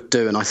it would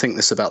do, and I think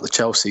this about the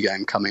Chelsea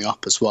game coming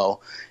up as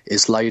well,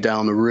 is lay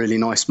down a really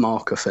nice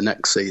marker for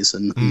next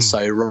season and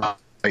say, right,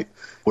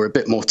 we're a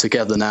bit more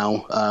together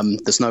now.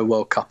 There's no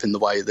World Cup in the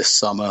way this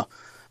summer.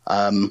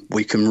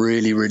 We can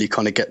really, really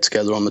kind of get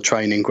together on the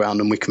training ground,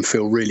 and we can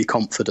feel really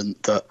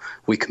confident that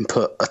we can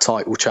put a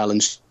title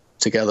challenge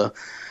together,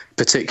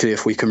 particularly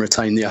if we can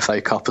retain the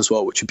FA Cup as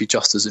well, which would be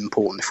just as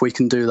important. If we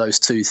can do those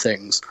two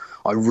things,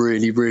 I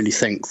really, really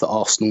think that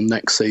Arsenal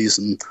next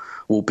season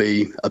will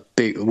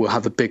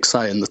have a big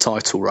say in the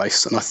title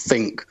race. And I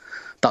think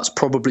that's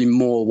probably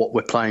more what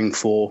we're playing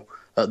for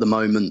at the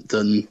moment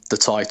than the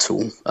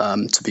title,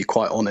 to be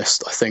quite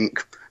honest. I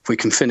think if we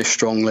can finish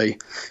strongly,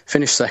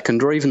 finish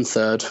second or even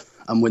third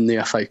and win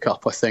the FA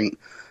Cup, I think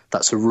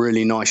that's a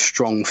really nice,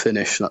 strong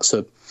finish. That's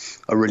a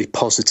really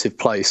positive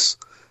place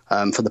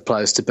for the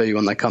players to be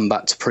when they come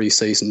back to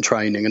pre-season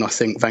training. And I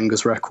think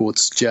Wenger's record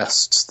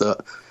suggests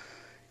that,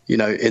 you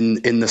know,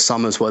 in the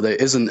summers where there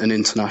isn't an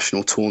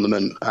international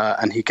tournament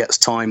and he gets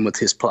time with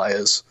his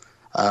players,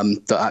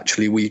 that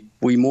actually we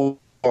more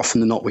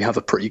often than not we have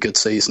a pretty good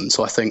season.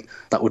 So I think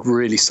that would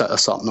really set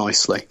us up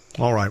nicely.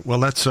 All right, well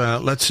let's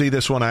see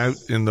this one out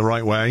in the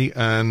right way,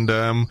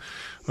 and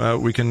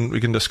we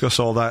can discuss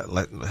all that.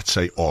 Let's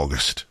say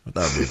August.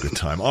 That'll be a good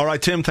time. All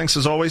right, Tim, thanks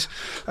as always.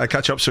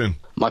 Catch up soon.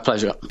 My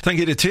pleasure. Thank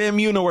you to Tim.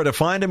 You know where to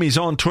find him. He's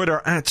on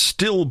Twitter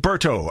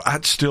 @StillBerto,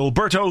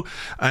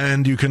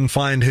 and you can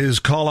find his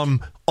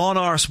column on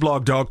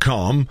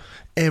arsblog.com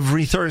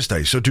every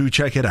Thursday, so do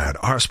check it out,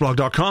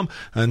 arsblog.com,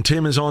 and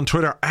Tim is on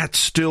Twitter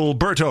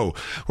 @StillBerto.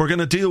 We're going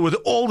to deal with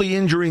all the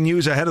injury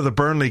news ahead of the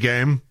Burnley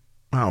game.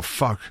 Oh,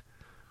 fuck.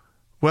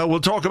 Well,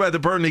 we'll talk about the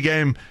Burnley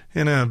game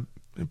in a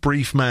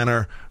brief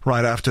manner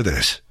right after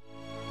this.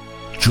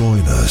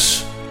 Join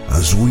us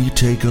as we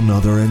take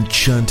another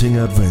enchanting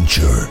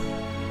adventure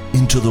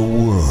into the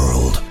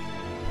world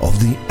of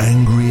the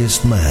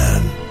angriest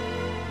man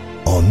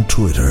on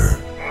Twitter.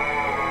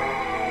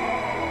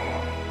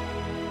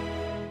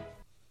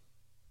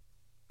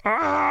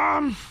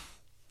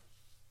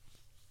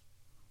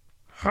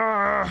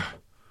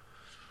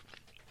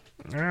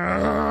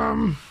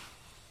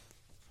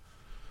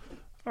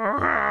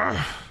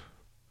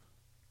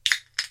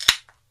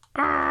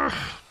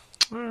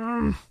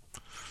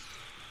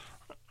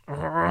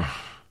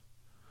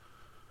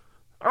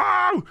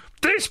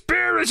 This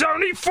beer is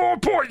only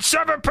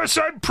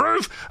 4.7%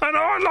 proof, and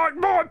I like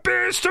my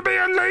beers to be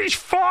at least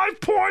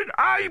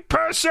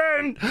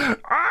 5.8%.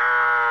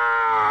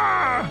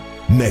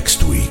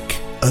 Next week,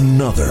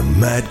 another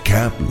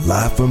madcap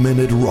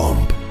laugh-a-minute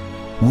romp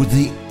with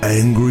the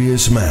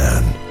angriest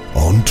man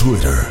on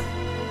Twitter.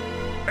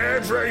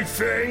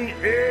 Everything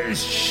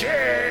is shit.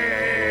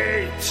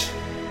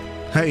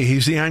 Hey,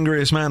 he's the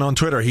angriest man on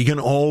Twitter. He can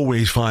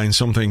always find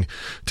something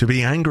to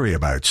be angry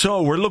about.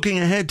 So we're looking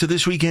ahead to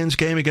this weekend's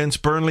game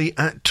against Burnley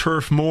at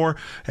Turf Moor,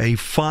 a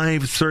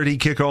 5:30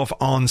 kickoff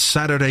on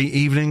Saturday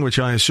evening, which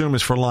I assume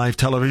is for live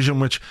television,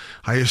 which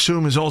I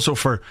assume is also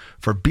for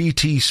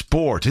BT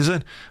Sport, is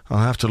it?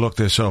 I'll have to look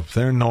this up.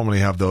 They normally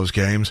have those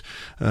games.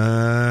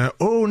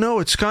 Oh no,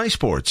 it's Sky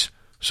Sports.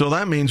 So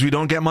that means we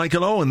don't get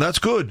Michael Owen. That's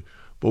good.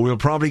 But we'll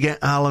probably get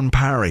Alan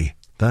Parry.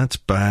 That's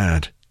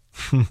bad.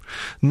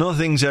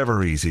 Nothing's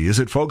ever easy, is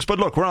it, folks? But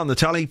look, we're on the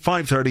telly,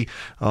 5:30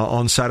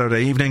 on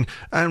Saturday evening,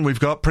 and we've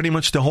got pretty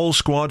much the whole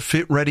squad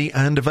fit, ready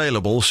and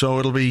available, so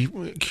it'll be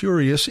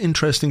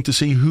interesting to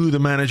see who the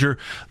manager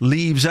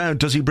leaves out.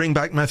 Does he bring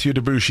back Matthew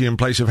Debussy in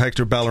place of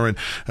Hector Bellerin?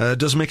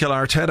 Does Mikel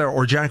Arteta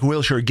or Jack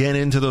Wilshere get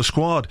into the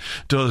squad?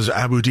 Does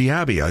Abu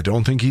Diaby? I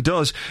don't think he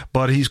does,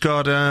 but he's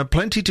got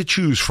plenty to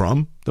choose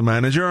from, the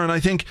manager, and I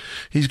think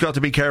he's got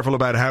to be careful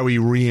about how he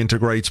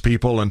reintegrates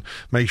people and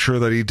make sure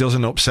that he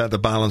doesn't upset the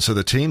balance of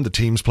the team. The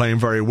team's playing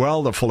very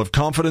well. They're full of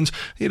confidence.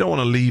 You don't want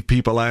to leave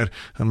people out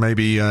and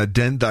maybe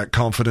dent that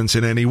confidence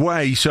in any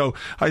way. So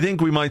I think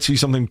we might see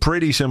something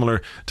pretty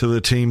similar to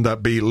the team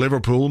that beat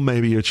Liverpool,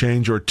 maybe a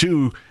change or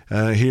two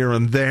here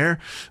and there.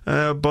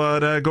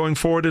 But going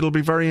forward, it'll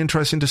be very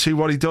interesting to see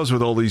what he does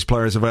with all these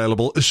players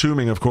available,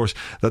 assuming, of course,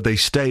 that they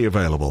stay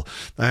available.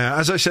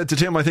 As I said to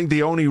Tim, I think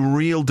the only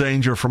real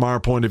danger from our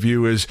point point of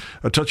view is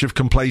a touch of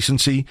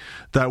complacency,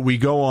 that we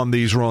go on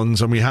these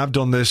runs, and we have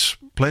done this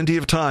plenty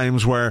of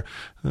times where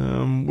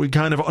we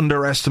kind of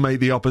underestimate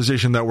the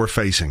opposition that we're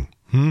facing.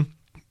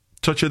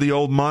 Touch of the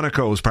old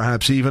Monacos,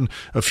 perhaps even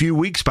a few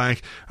weeks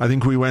back. I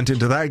think we went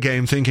into that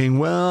game thinking,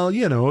 well,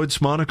 you know, it's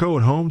Monaco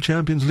at home,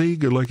 Champions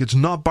League, like it's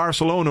not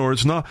Barcelona or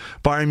it's not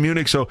Bayern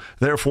Munich, so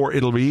therefore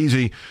it'll be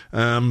easy.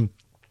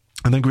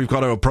 I think we've got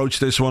to approach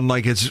this one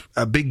like it's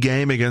a big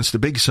game against a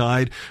big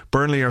side.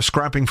 Burnley are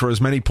scrapping for as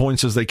many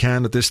points as they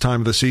can at this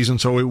time of the season,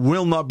 so it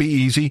will not be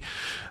easy.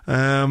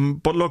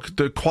 But look,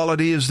 the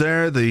quality is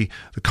there, the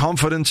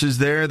confidence is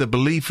there, the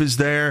belief is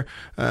there,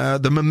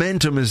 the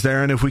momentum is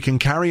there, and if we can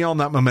carry on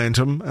that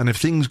momentum, and if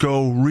things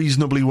go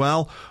reasonably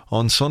well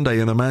on Sunday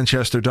in the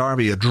Manchester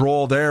derby, a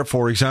draw there,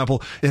 for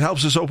example, it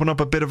helps us open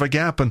up a bit of a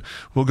gap, and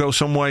we'll go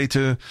some way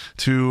to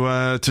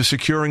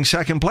securing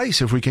second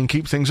place if we can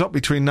keep things up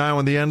between now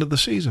and the end of the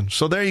season.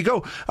 So there you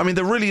go. I mean,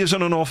 there really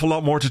isn't an awful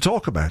lot more to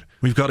talk about.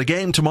 We've got a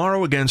game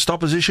tomorrow against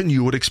opposition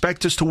you would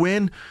expect us to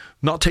win,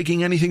 not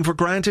taking anything for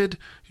granted.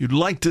 You'd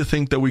like to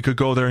think that we could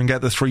go there and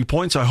get the 3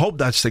 points. I hope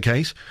that's the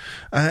case.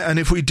 And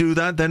if we do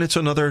that, then it's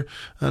another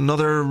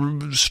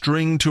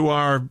string to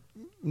our...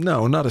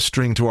 No, not a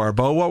string to our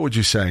bow. What would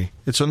you say?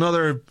 It's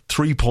another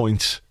 3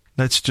 points.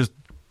 Let's just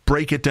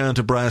break it down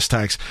to brass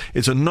tacks.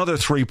 It's another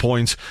 3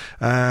 points,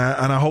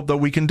 and I hope that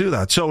we can do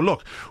that. So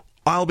look,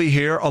 I'll be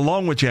here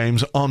along with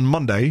James on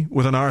Monday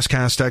with an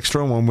Arscast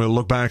Extra when we'll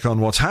look back on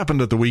what's happened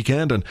at the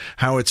weekend and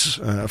how it's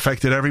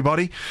affected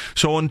everybody.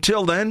 So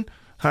until then,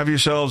 have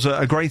yourselves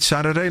a great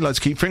Saturday. Let's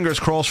keep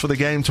fingers crossed for the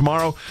game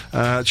tomorrow.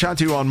 Chat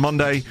to you on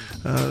Monday.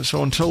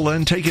 So until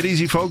then, take it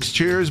easy, folks.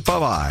 Cheers.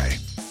 Bye-bye.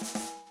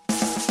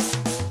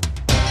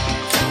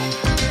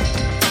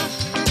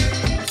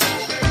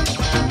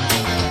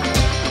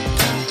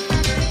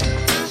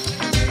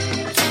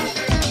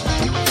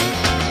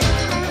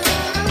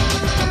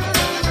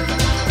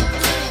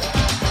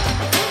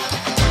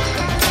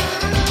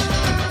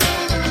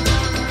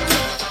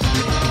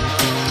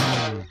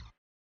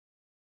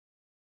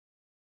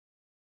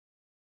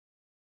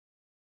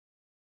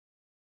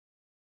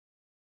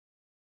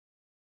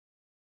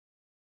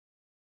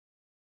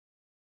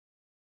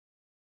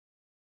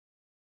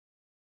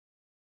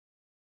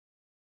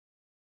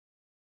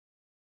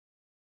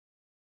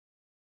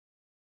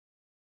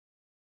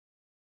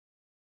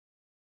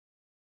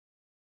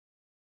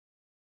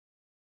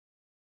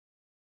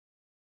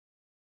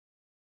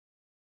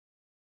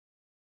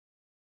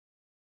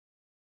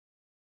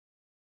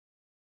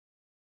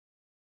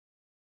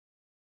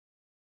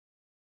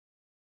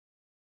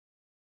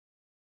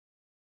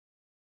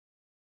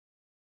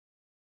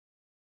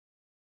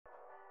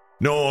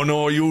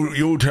 No,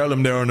 you tell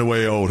them they're on the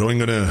way out.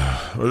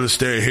 I'll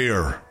stay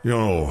here. You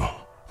know,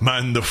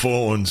 man the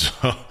phones.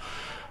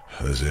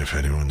 As if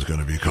anyone's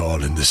gonna be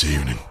calling this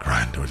evening.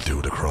 Grant will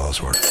do the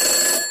crossword.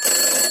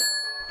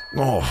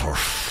 Oh, for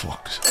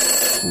fuck's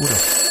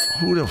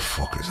sake. Who the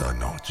fuck is that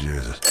now?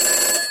 Jesus.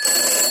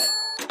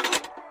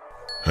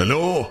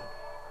 Hello?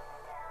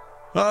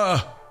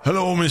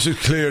 Hello, Mrs.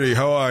 Cleary.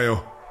 How are you?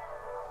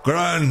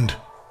 Grand.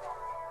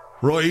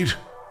 Right.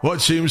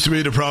 What seems to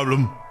be the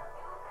problem?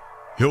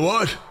 You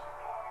what?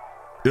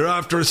 You're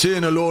after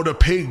seeing a load of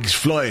pigs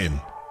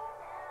flying.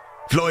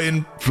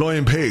 Flying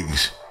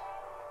pigs.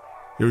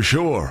 You're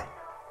sure?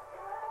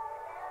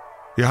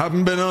 You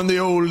haven't been on the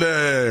old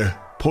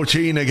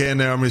poutine again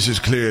there,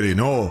 Mrs. Cleary,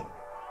 no?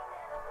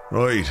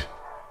 Right.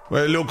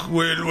 Well, look,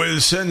 we'll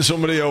send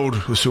somebody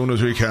out as soon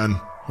as we can.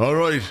 All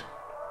right.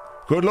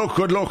 Good luck.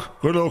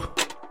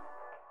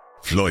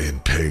 Flying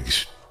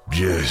pigs.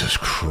 Jesus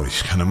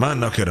Christ. Can a man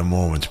not get a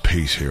moment's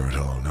peace here at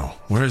all? No.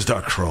 Where's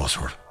that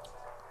crossword?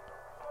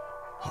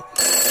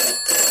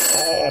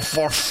 Oh,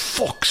 for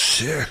fuck's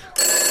sake.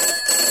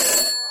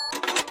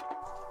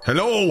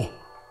 Hello?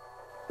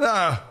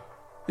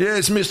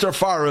 Yes, Mr.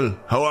 Farrell.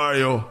 How are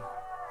you?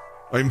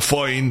 I'm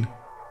fine.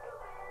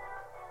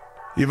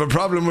 You have a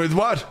problem with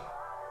what?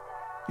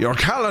 Your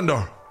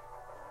calendar.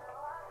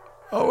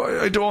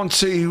 Oh, I don't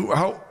see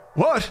how...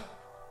 What?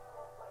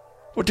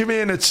 What do you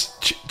mean it's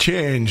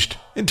changed?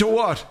 Into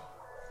what?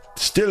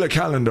 Still a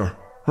calendar.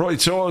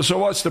 Right, so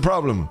what's the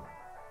problem?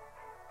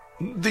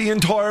 The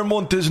entire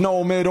month is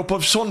now made up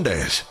of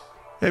Sundays.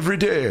 Every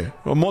day.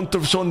 A month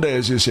of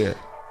Sundays, you say.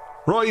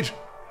 Right.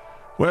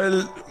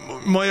 Well,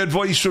 my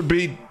advice would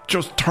be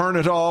just turn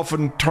it off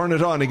and turn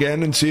it on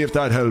again and see if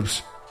that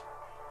helps.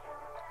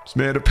 It's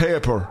made of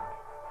paper.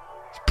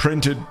 It's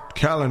printed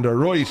calendar.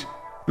 Right.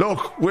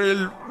 Look,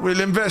 we'll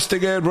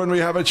investigate when we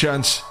have a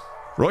chance.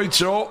 Right,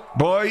 so.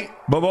 Bye.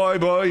 Bye.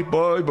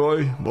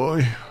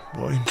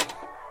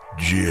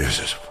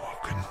 Jesus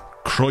fucking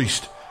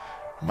Christ.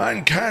 Man,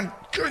 you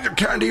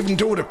can't even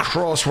do the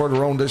crossword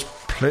around this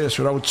place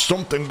without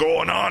something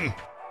going on.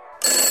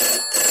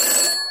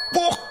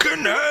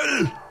 Fucking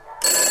hell!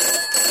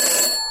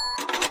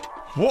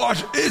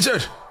 What is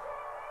it?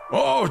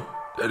 Oh,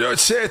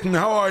 Satan,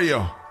 how are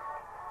you?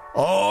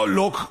 Oh,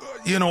 look,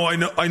 you know, I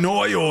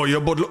know I owe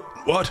you, but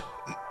look, what?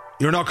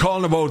 You're not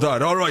calling about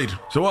that, all right.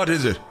 So what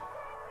is it?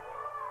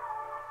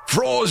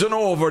 Frozen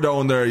over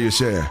down there, you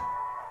say?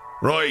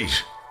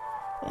 Right.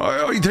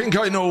 I think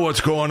I know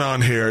what's going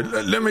on here.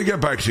 Let me get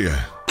back to you.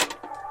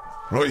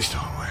 Right.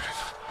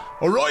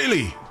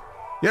 O'Reilly!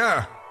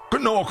 Yeah.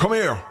 Good no, come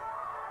here.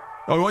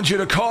 I want you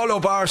to call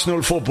up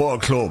Arsenal Football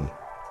Club.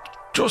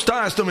 Just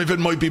ask them if it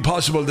might be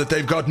possible that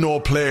they've got no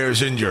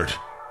players injured.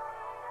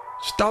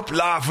 Stop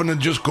laughing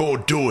and just go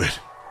do it.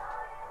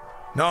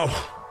 Now,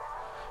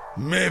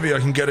 maybe I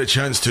can get a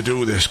chance to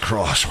do this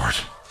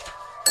crossword.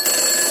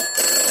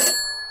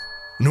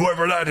 And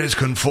whoever that is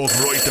can fuck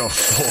right the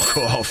fuck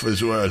off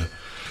as well.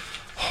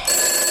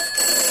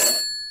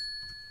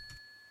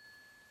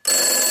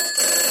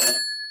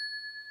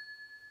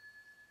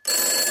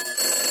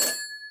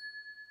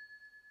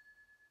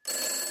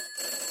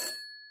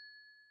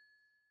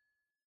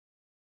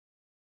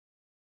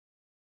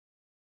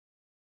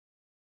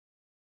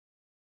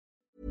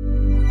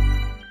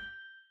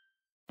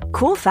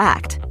 Cool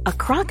fact, a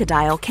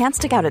crocodile can't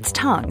stick out its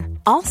tongue.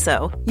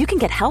 Also, you can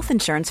get health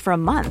insurance for a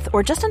month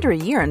or just under a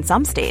year in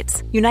some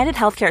states. United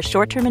Healthcare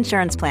short-term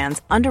insurance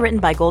plans,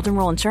 underwritten by Golden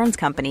Rule Insurance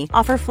Company,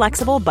 offer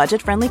flexible,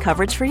 budget-friendly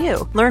coverage for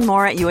you. Learn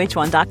more at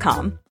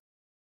uh1.com.